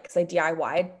bird light. Cause I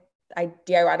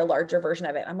DIY'd a larger version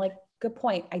of it. I'm like, good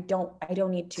point. I don't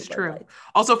need two bird lights.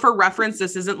 Also, for reference,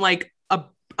 this isn't like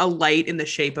a light in the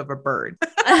shape of a bird.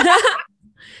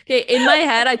 Okay. In my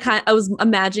head, I was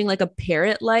imagining like a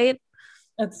parrot light.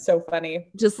 That's so funny.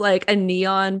 Just like a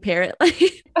neon parrot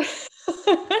light.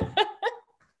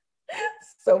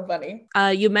 So funny.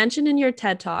 You mentioned in your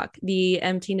TED Talk the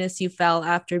emptiness you felt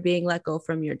after being let go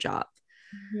from your job.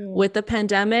 Mm-hmm. With the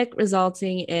pandemic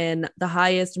resulting in the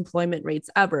highest employment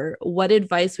rates ever, what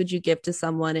advice would you give to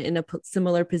someone in a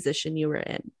similar position you were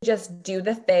in? Just do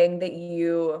the thing that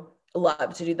you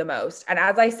love to do the most. And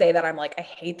as I say that, I'm like, I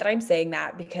hate that I'm saying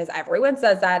that because everyone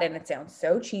says that and it sounds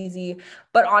so cheesy.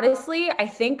 But honestly, I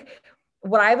think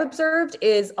what I've observed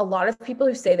is a lot of people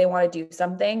who say they want to do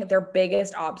something, their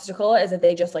biggest obstacle is that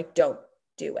they just like don't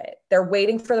do it. They're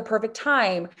waiting for the perfect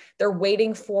time. They're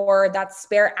waiting for that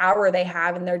spare hour they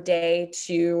have in their day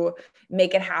to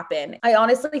make it happen. I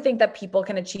honestly think that people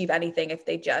can achieve anything if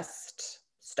they just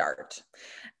start.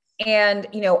 And,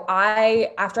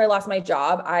 after I lost my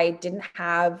job, I didn't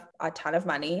have a ton of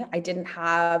money. I didn't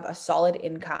have a solid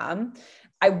income.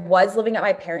 I was living at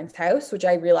my parents' house, which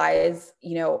I realized,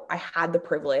 I had the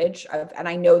privilege of, and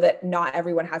I know that not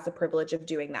everyone has the privilege of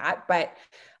doing that, but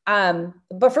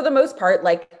for the most part,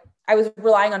 like I was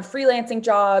relying on freelancing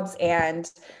jobs and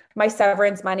my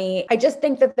severance money. I just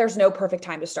think that there's no perfect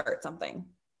time to start something,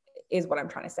 is what I'm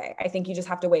trying to say. I think you just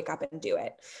have to wake up and do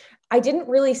it. I didn't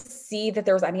really see that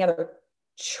there was any other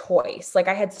choice. Like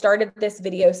I had started this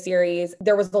video series.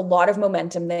 There was a lot of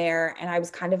momentum there. And I was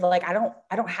kind of like, I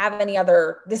don't have any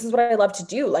other, this is what I love to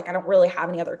do. Like, I don't really have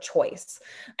any other choice.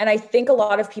 And I think a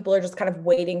lot of people are just kind of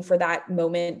waiting for that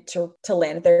moment to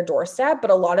land at their doorstep. But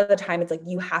a lot of the time it's like,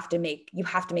 you have to make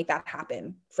that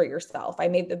happen for yourself. I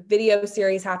made the video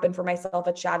series happen for myself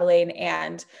at Chatelaine,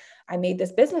 and I made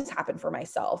this business happen for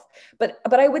myself. But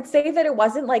I would say that it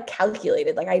wasn't like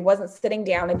calculated. Like I wasn't sitting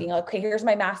down and being like, okay, here's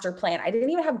my master plan. I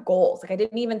didn't even have goals. Like I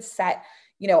didn't even set,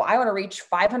 I want to reach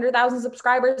 500,000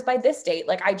 subscribers by this date.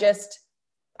 Like I just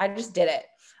did it.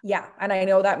 Yeah. And I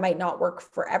know that might not work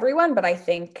for everyone, but I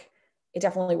think it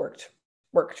definitely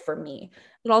worked for me.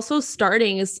 But also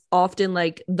starting is often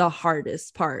like the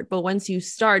hardest part. But once you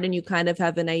start and you kind of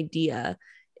have an idea,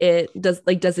 does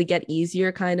it get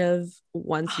easier kind of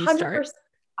once you start?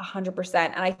 100%.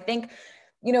 And I think,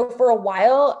 for a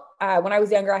while, when I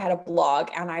was younger, I had a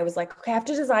blog and I was like, okay, I have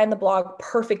to design the blog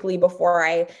perfectly before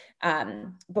I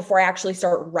actually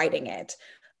start writing it.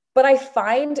 But I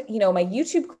find, my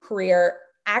YouTube career,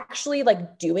 actually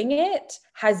like doing it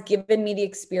has given me the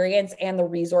experience and the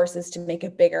resources to make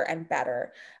it bigger and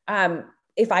better.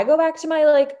 If I go back to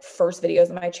my first videos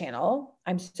on my channel,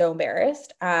 I'm so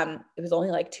embarrassed. It was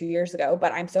only 2 years ago,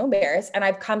 but I'm so embarrassed. And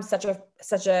I've come such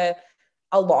a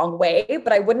long way,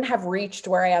 but I wouldn't have reached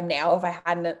where I am now if I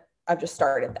hadn't have just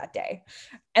started that day.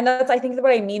 And that's, I think,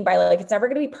 what I mean by it's never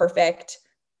going to be perfect.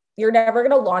 You're never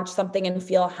going to launch something and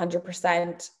feel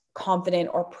 100% confident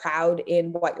or proud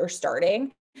in what you're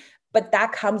starting. But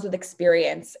that comes with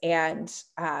experience and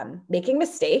making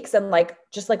mistakes and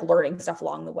just learning stuff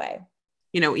along the way.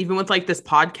 Even with this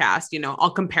podcast,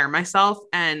 I'll compare myself,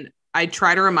 and I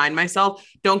try to remind myself,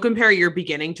 don't compare your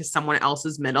beginning to someone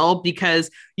else's middle,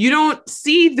 because you don't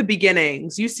see the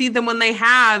beginnings. You see them when they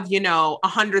have,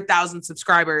 100,000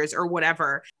 subscribers or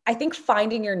whatever. I think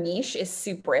finding your niche is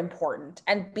super important,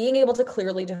 and being able to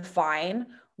clearly define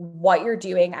what you're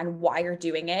doing and why you're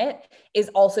doing it is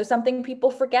also something people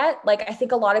forget. I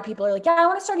think a lot of people are like, yeah, I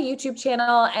want to start a YouTube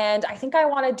channel and I think I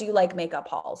want to do makeup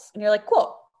hauls. And you're like,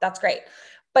 cool, that's great.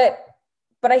 But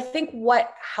I think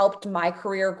what helped my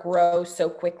career grow so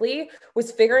quickly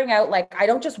was figuring out, I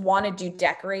don't just want to do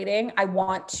decorating. I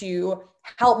want to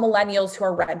help millennials who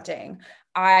are renting.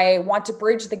 I want to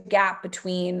bridge the gap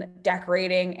between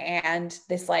decorating and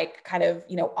this kind of,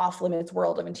 off limits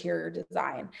world of interior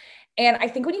design. And I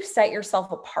think when you set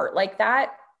yourself apart like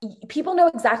that, people know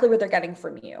exactly what they're getting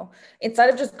from you, instead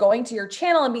of just going to your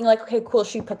channel and being like, okay, cool,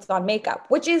 she puts on makeup,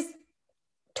 which is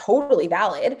totally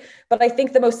valid. But I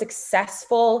think the most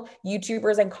successful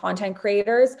YouTubers and content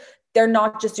creators, they're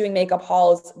not just doing makeup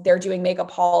hauls, they're doing makeup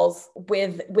hauls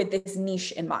with this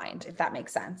niche in mind, if that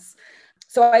makes sense.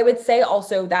 So I would say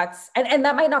also and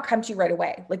that might not come to you right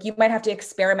away. You might have to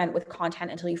experiment with content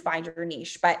until you find your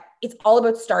niche, but it's all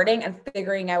about starting and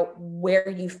figuring out where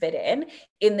you fit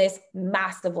in this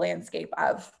massive landscape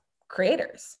of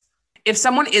creators. If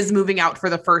someone is moving out for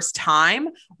the first time,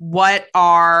 what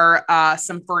are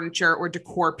some furniture or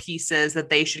decor pieces that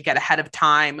they should get ahead of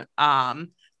time? And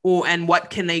what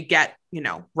can they get,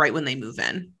 right when they move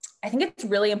in? I think it's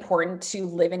really important to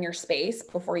live in your space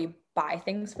before you buy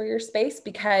things for your space,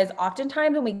 because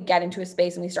oftentimes when we get into a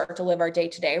space and we start to live our day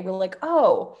to day, we're like,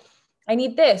 oh, I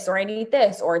need this,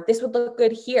 or this would look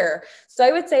good here. So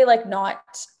I would say not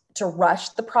to rush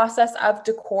the process of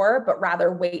decor, but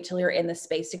rather wait till you're in the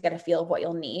space to get a feel of what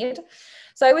you'll need.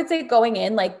 So I would say going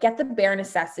in, get the bare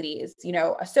necessities,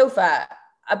 a sofa,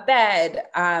 a bed,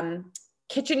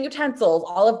 kitchen utensils,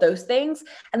 all of those things.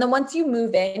 And then once you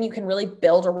move in, you can really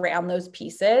build around those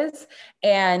pieces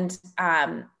and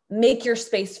make your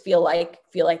space feel like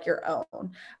your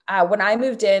own. When I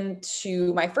moved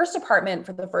into my first apartment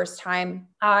for the first time,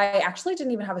 I actually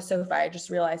didn't even have a sofa. I just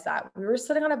realized that we were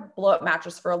sitting on a blow-up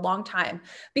mattress for a long time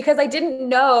because I didn't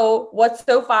know what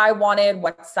sofa I wanted,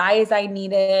 what size I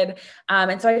needed.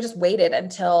 And so I just waited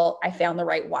until I found the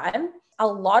right one. A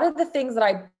lot of the things that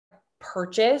I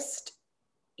purchased,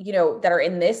 that are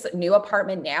in this new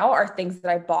apartment now are things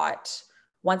that I bought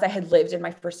once I had lived in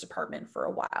my first apartment for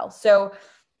a while. So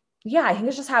yeah, I think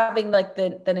it's just having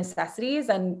the necessities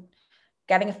and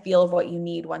getting a feel of what you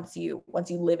need once you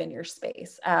live in your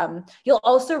space. You'll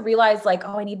also realize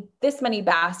oh, I need this many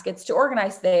baskets to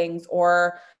organize things,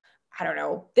 or I don't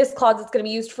know, this closet's going to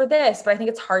be used for this, but I think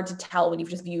it's hard to tell when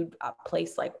you've just viewed a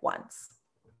place once.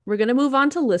 We're going to move on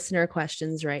to listener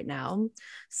questions right now.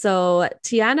 So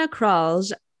Tiana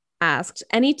Kralj asked,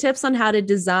 any tips on how to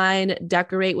design,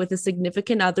 decorate with a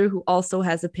significant other who also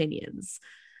has opinions?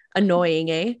 Annoying,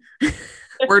 eh?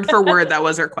 Word for word, that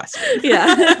was her question.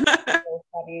 Yeah. So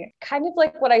funny. Kind of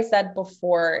like what I said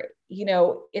before,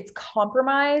 it's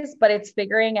compromise, but it's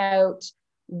figuring out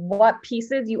what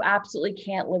pieces you absolutely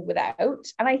can't live without.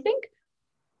 And I think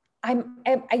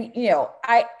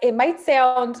it might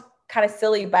sound kind of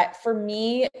silly, but for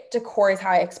me, decor is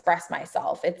how I express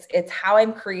myself. It's how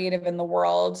I'm creative in the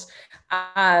world.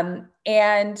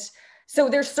 And so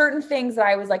there's certain things that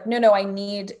I was like, no, I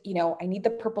need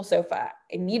the purple sofa.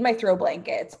 I need my throw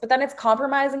blankets, but then it's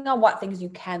compromising on what things you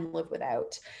can live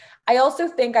without. I also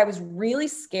think I was really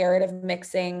scared of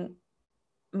mixing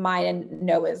mine and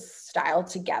Noah's style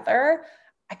together.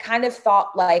 I kind of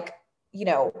thought like,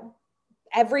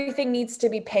 everything needs to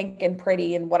be pink and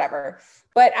pretty and whatever.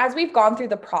 But as we've gone through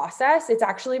the process, it's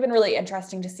actually been really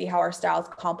interesting to see how our styles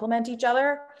complement each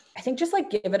other. I think just like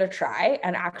give it a try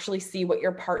and actually see what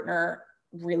your partner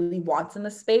really wants in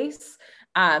the space,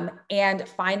 and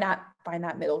find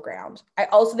that middle ground. I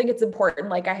also think it's important,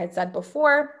 like I had said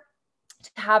before,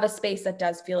 to have a space that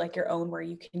does feel like your own, where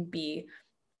you can be,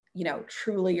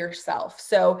 truly yourself.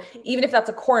 So even if that's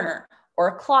a corner or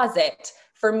a closet,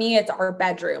 for me, it's our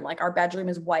bedroom. Like our bedroom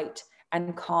is white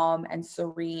and calm and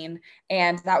serene.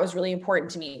 And that was really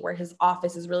important to me, where his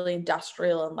office is really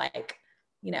industrial and like,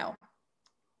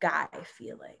 guy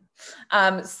feeling.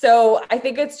 So I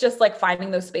think it's just like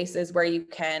finding those spaces where you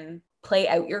can play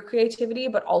out your creativity,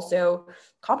 but also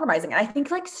compromising. And I think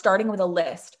like starting with a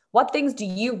list, what things do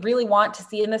you really want to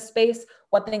see in this space?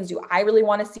 What things do I really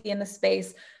want to see in this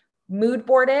space? Mood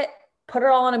board it, put it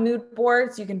all on a mood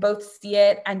board so you can both see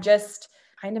it and just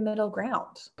find a middle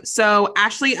ground. So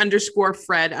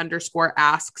Ashley_Fred_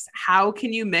 asks, how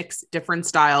can you mix different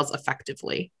styles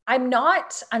effectively? I'm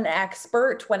not an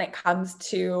expert when it comes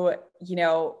to,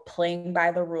 playing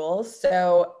by the rules.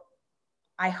 So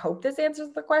I hope this answers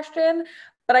the question,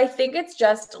 but I think it's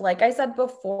just, like I said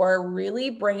before, really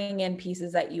bringing in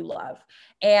pieces that you love.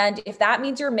 And if that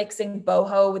means you're mixing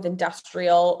boho with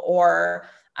industrial, or,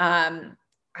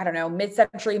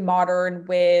 mid-century modern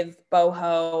with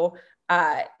boho,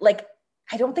 I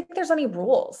don't think there's any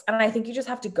rules. And I think you just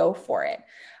have to go for it.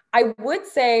 I would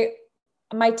say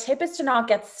my tip is to not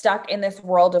get stuck in this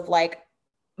world of like,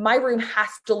 my room has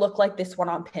to look like this one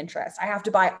on Pinterest. I have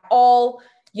to buy all,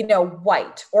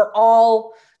 white or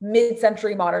all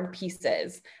mid-century modern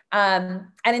pieces. And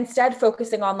instead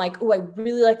focusing on like, oh, I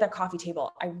really like that coffee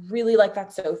table. I really like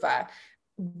that sofa.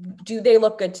 Do they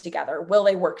look good together? Will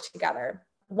they work together?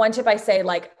 One tip I say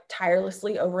like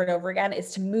tirelessly over and over again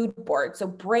is to mood board. So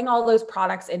bring all those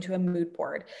products into a mood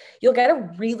board. You'll get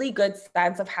a really good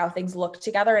sense of how things look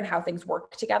together and how things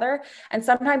work together. And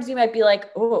sometimes you might be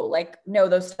like, oh, like, no,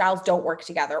 those styles don't work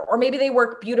together. Or maybe they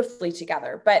work beautifully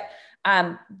together, but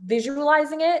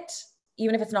visualizing it,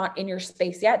 even if it's not in your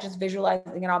space yet, just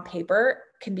visualizing it on paper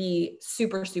can be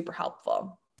super, super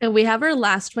helpful. And we have our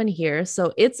last one here.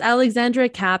 So it's Alexandra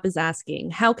Cap is asking,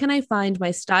 how can I find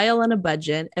my style on a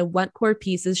budget, and what core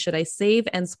pieces should I save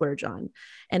and splurge on?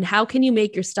 And how can you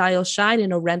make your style shine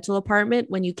in a rental apartment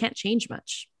when you can't change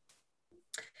much?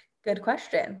 Good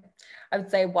question. I would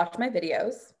say watch my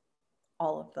videos,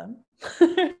 all of them.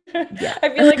 Yeah. I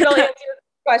feel like it'll answer your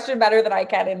question better than I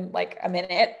can in like a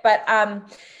minute. But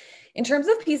in terms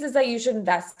of pieces that you should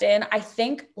invest in, I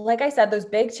think, like I said, those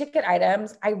big ticket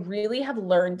items, I really have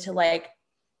learned to like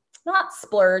not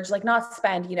splurge, like not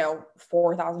spend,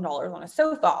 $4,000 on a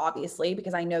sofa, obviously,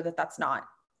 because I know that that's not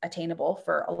attainable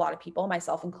for a lot of people,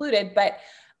 myself included, but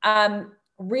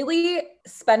really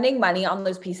spending money on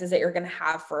those pieces that you're going to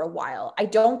have for a while. I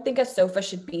don't think a sofa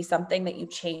should be something that you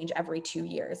change every 2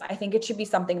 years. I think it should be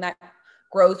something that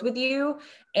grows with you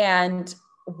and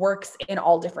works in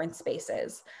all different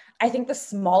spaces. I think the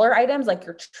smaller items like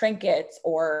your trinkets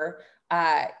or,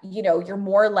 your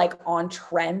more like on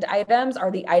trend items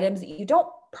are the items that you don't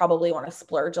probably want to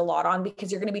splurge a lot on,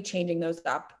 because you're going to be changing those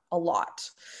up a lot.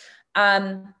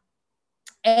 And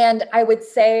I would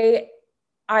say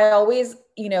I always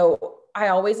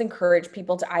encourage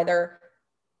people to either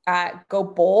go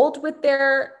bold with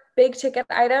their big ticket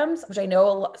items, which I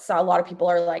know a lot of people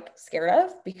are like scared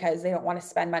of because they don't want to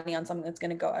spend money on something that's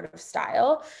going to go out of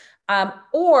style,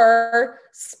 or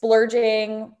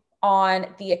splurging on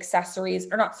the accessories,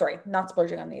 or not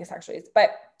splurging on the accessories,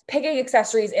 but picking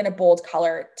accessories in a bold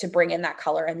color to bring in that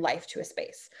color and life to a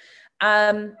space.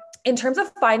 In terms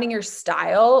of finding your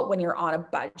style when you're on a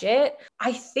budget,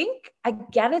 I think,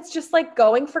 again, it's just like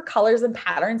going for colors and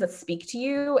patterns that speak to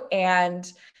you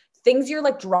and things you're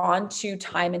like drawn to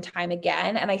time and time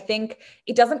again. And I think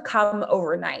it doesn't come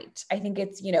overnight. I think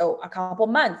it's, you know, a couple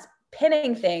months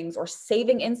pinning things or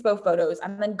saving inspo photos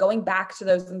and then going back to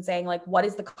those and saying like, what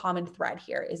is the common thread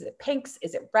here? Is it pinks?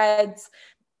 Is it reds?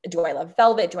 Do I love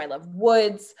velvet? Do I love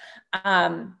woods?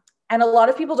 And a lot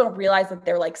of people don't realize that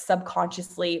they're like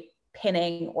subconsciously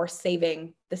pinning or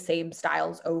saving the same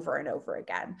styles over and over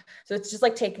again. So it's just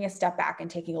like taking a step back and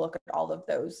taking a look at all of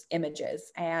those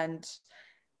images, and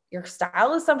your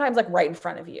style is sometimes like right in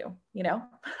front of you, you know?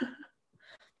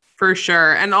 For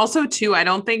sure. And also too, I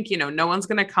don't think, you know, no one's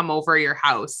going to come over your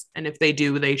house. And if they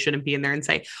do, they shouldn't be in there and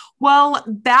say, well,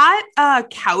 that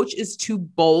couch is too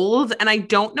bold. And I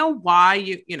don't know why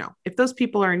you know, if those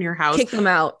people are in your house, kick them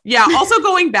out. Yeah. Also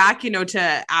going back, you know,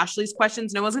 to Ashley's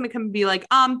questions, no one's going to come and be like,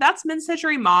 that's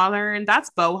mid-century modern. That's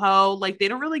boho. Like they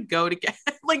don't really go together.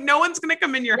 Like no one's going to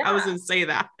come in your house and say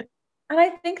that. And I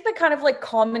think the kind of like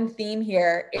common theme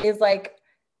here is like,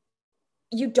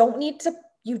 you don't need to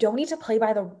play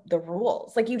by the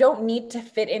rules. Like you don't need to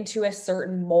fit into a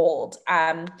certain mold.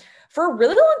 For a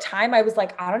really long time, I was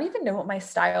like, I don't even know what my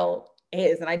style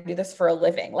is. And I do this for a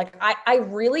living. Like I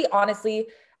really, honestly,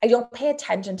 I don't pay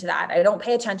attention to that. I don't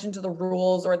pay attention to the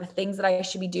rules or the things that I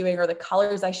should be doing or the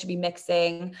colors I should be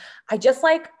mixing. I just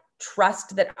like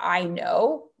trust that I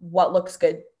know what looks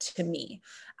good to me.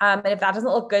 And if that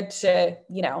doesn't look good to,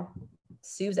 you know,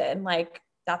 Susan, like,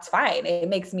 that's fine. It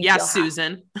makes me feel happy.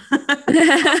 Susan.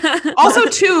 Also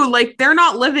too, like they're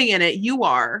not living in it. You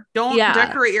are. Don't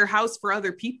decorate your house for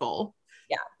other people.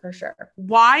 Yeah, for sure.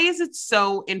 Why is it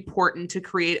so important to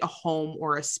create a home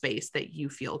or a space that you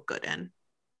feel good in?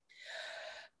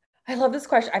 I love this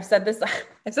question. I've said this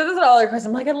in all your questions.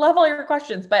 I'm like, I love all your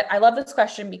questions, but I love this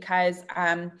question because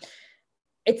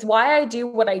it's why I do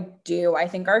what I do. I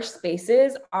think our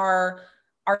spaces are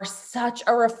such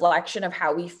a reflection of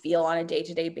how we feel on a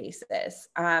day-to-day basis.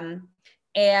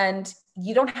 And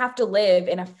you don't have to live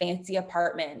in a fancy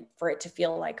apartment for it to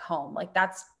feel like home. Like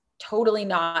that's totally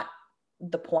not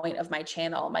the point of my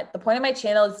channel. The point of my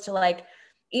channel is to like,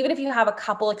 even if you have a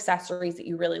couple accessories that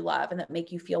you really love and that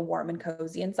make you feel warm and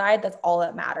cozy inside, that's all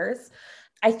that matters.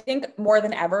 I think more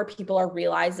than ever, people are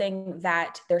realizing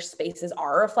that their spaces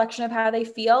are a reflection of how they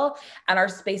feel. And our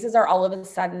spaces are all of a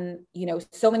sudden, you know,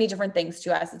 so many different things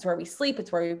to us. It's where we sleep,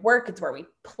 it's where we work, it's where we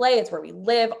play, it's where we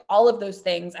live, all of those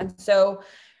things. And so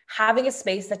having a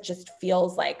space that just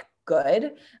feels like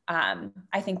good,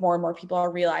 I think more and more people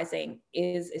are realizing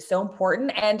is so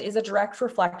important and is a direct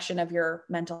reflection of your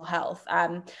mental health.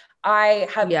 I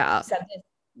have said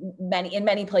this in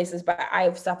many places, but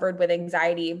I've suffered with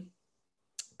anxiety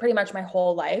pretty much my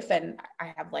whole life. And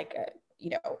I have like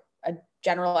a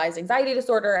generalized anxiety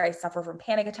disorder. I suffer from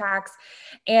panic attacks.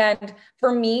 And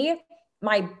for me,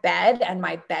 my bed and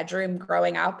my bedroom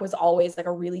growing up was always like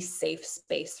a really safe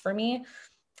space for me.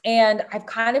 And I've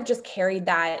kind of just carried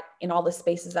that in all the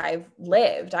spaces I've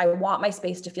lived. I want my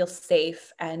space to feel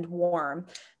safe and warm.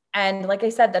 And like I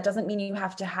said, that doesn't mean you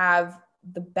have to have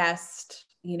the best,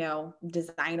 you know,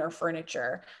 designer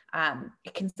furniture.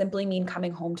 It can simply mean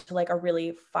coming home to like a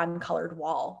really fun colored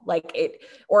wall, like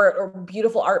or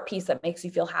beautiful art piece that makes you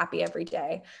feel happy every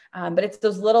day. But it's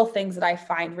those little things that I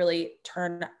find really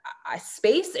turn a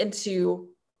space into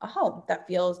a home that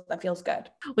feels good.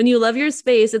 When you love your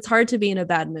space, it's hard to be in a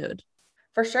bad mood.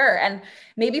 For sure. And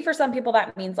maybe for some people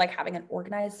that means like having an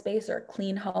organized space or a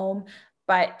clean home.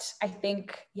 But I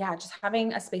think, just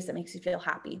having a space that makes you feel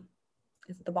happy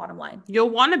is the bottom line.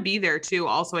 You'll want to be there too.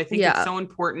 Also, I think it's so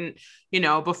important, you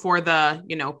know, before the,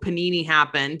 you know, panini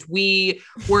happened, we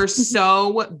were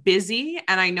so busy.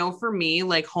 And I know for me,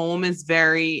 like home is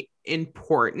very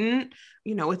important.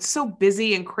 You know, it's so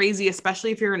busy and crazy,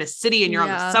 especially if you're in a city and you're on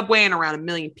the subway and around a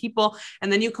million people.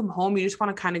 And then you come home, you just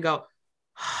want to kind of go,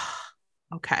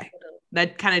 okay,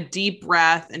 that kind of deep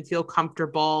breath and feel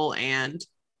comfortable. And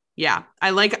I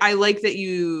like that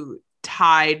you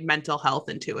tied mental health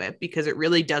into it because it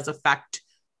really does affect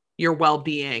your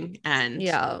well-being and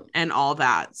all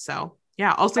that. So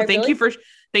also thank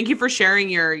you for sharing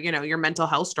your, you know, your mental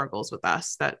health struggles with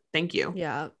us. Thank you.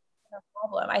 No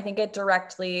problem. I think it's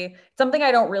something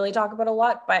I don't really talk about a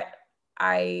lot, but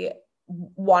I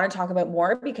want to talk about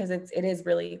more because it is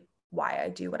really why I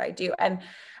do what I do. And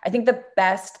I think the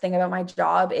best thing about my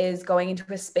job is going into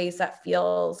a space that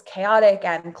feels chaotic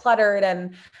and cluttered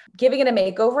and giving it a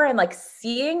makeover and like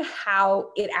seeing how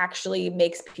it actually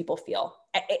makes people feel.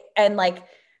 And like,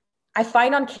 I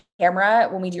find on camera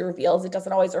when we do reveals, it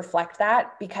doesn't always reflect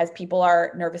that because people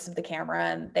are nervous of the camera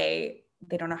and they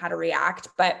don't know how to react.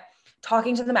 But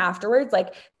talking to them afterwards,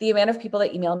 like the amount of people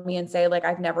that email me and say like,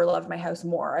 I've never loved my house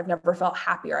more. I've never felt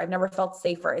happier. I've never felt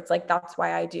safer. It's like, that's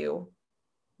why I do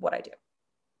what I do.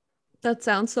 That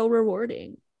sounds so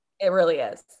rewarding. It really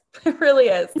is. It really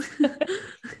is.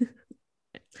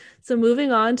 So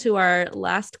moving on to our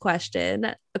last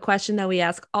question, a question that we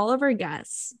ask all of our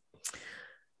guests.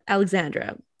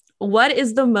 Alexandra, what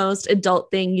is the most adult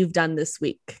thing you've done this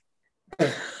week?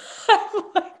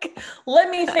 Let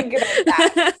me think about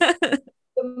that.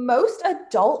 The most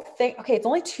adult thing. Okay, it's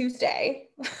only Tuesday.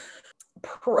 I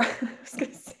was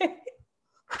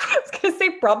gonna say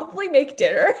probably make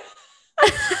dinner.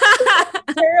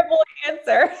 Terrible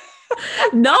answer.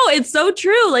 No, it's so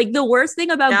true. Like the worst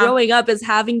thing about growing up is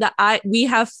having we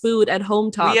have food at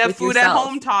home talk. We have food at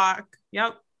home talk.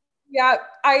 Yep. Yeah.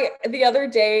 The other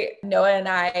day, Noah and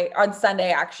I, on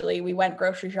Sunday, actually, we went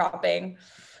grocery shopping.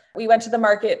 We went to the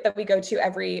market that we go to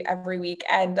every week.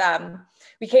 And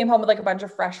we came home with like a bunch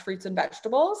of fresh fruits and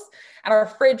vegetables, and our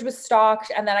fridge was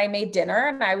stocked. And then I made dinner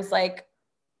and I was like,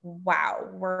 wow,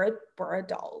 we're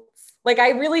adults. Like I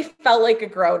really felt like a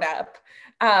grown up.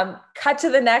 Cut to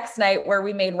the next night where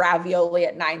we made ravioli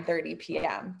at 9:30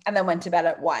 p.m. and then went to bed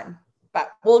at 1.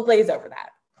 But we'll glaze over that.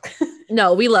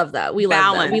 No, we love that. We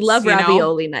love that. We love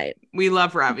ravioli night. We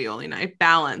love ravioli night.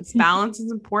 Balance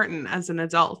is important as an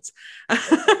adult.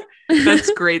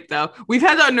 That's great though. We've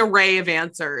had an array of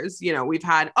answers. You know, we've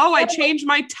had, I changed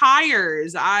my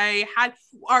tires. I had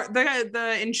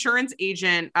the insurance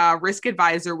agent, risk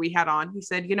advisor we had on. He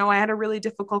said, I had a really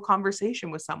difficult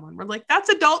conversation with someone. We're like, that's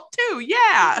adult too.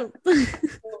 Yeah. Totally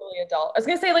adult. I was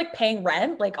going to say like paying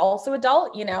rent, like also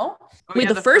adult,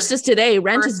 The first is today.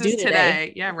 Rent is due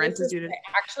today. Yeah. Rent is due today.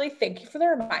 Actually, thank you for the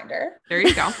reminder. There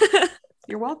you go.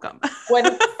 You're welcome.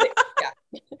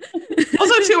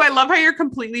 Also too, I love how you're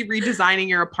completely redesigning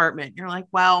your apartment. You're like,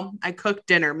 well, I cooked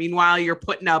dinner. Meanwhile, you're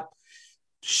putting up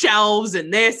shelves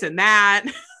and this and that.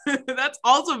 That's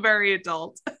also very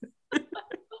adult.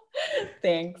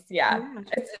 Thanks. Yeah.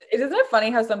 Isn't it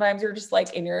funny how sometimes you're just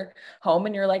like in your home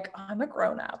and you're like, I'm a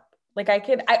grown up. Like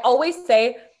I always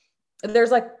say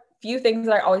there's like few things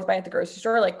that I always buy at the grocery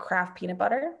store, like Kraft peanut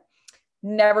butter.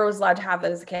 Never was allowed to have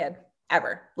that as a kid,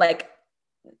 ever. Like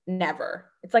never.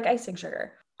 It's like icing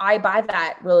sugar. I buy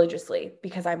that religiously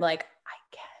because I'm like, I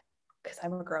can, because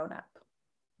I'm a grown up.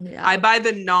 Yeah. I buy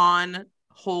the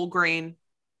non-whole grain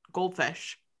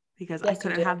goldfish because I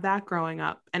couldn't have that growing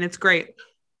up, and it's great.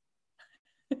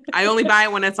 I only buy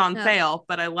it when it's on sale,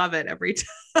 but I love it every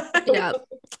time. Yeah.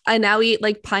 I now eat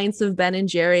like pints of Ben and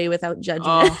Jerry without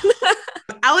judgment.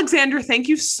 Alexandra, thank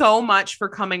you so much for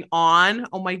coming on.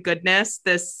 Oh my goodness.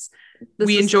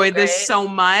 We enjoyed this so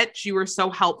much. You were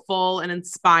so helpful and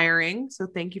inspiring. So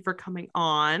thank you for coming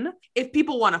on. If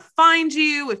people want to find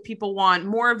you, if people want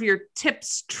more of your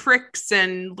tips, tricks,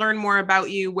 and learn more about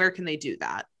you, where can they do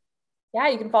that? Yeah,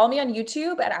 you can follow me on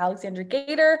YouTube at Alexandra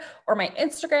Gator, or my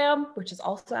Instagram, which is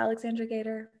also Alexandra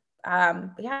Gator.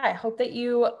 I hope that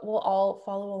you will all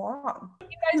follow along.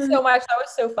 Thank you guys so much. That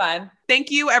was so fun.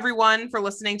 Thank you everyone for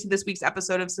listening to this week's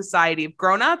episode of Society of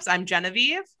Grownups. I'm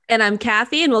Genevieve. And I'm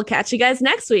Kathy, and we'll catch you guys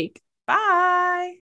next week. Bye.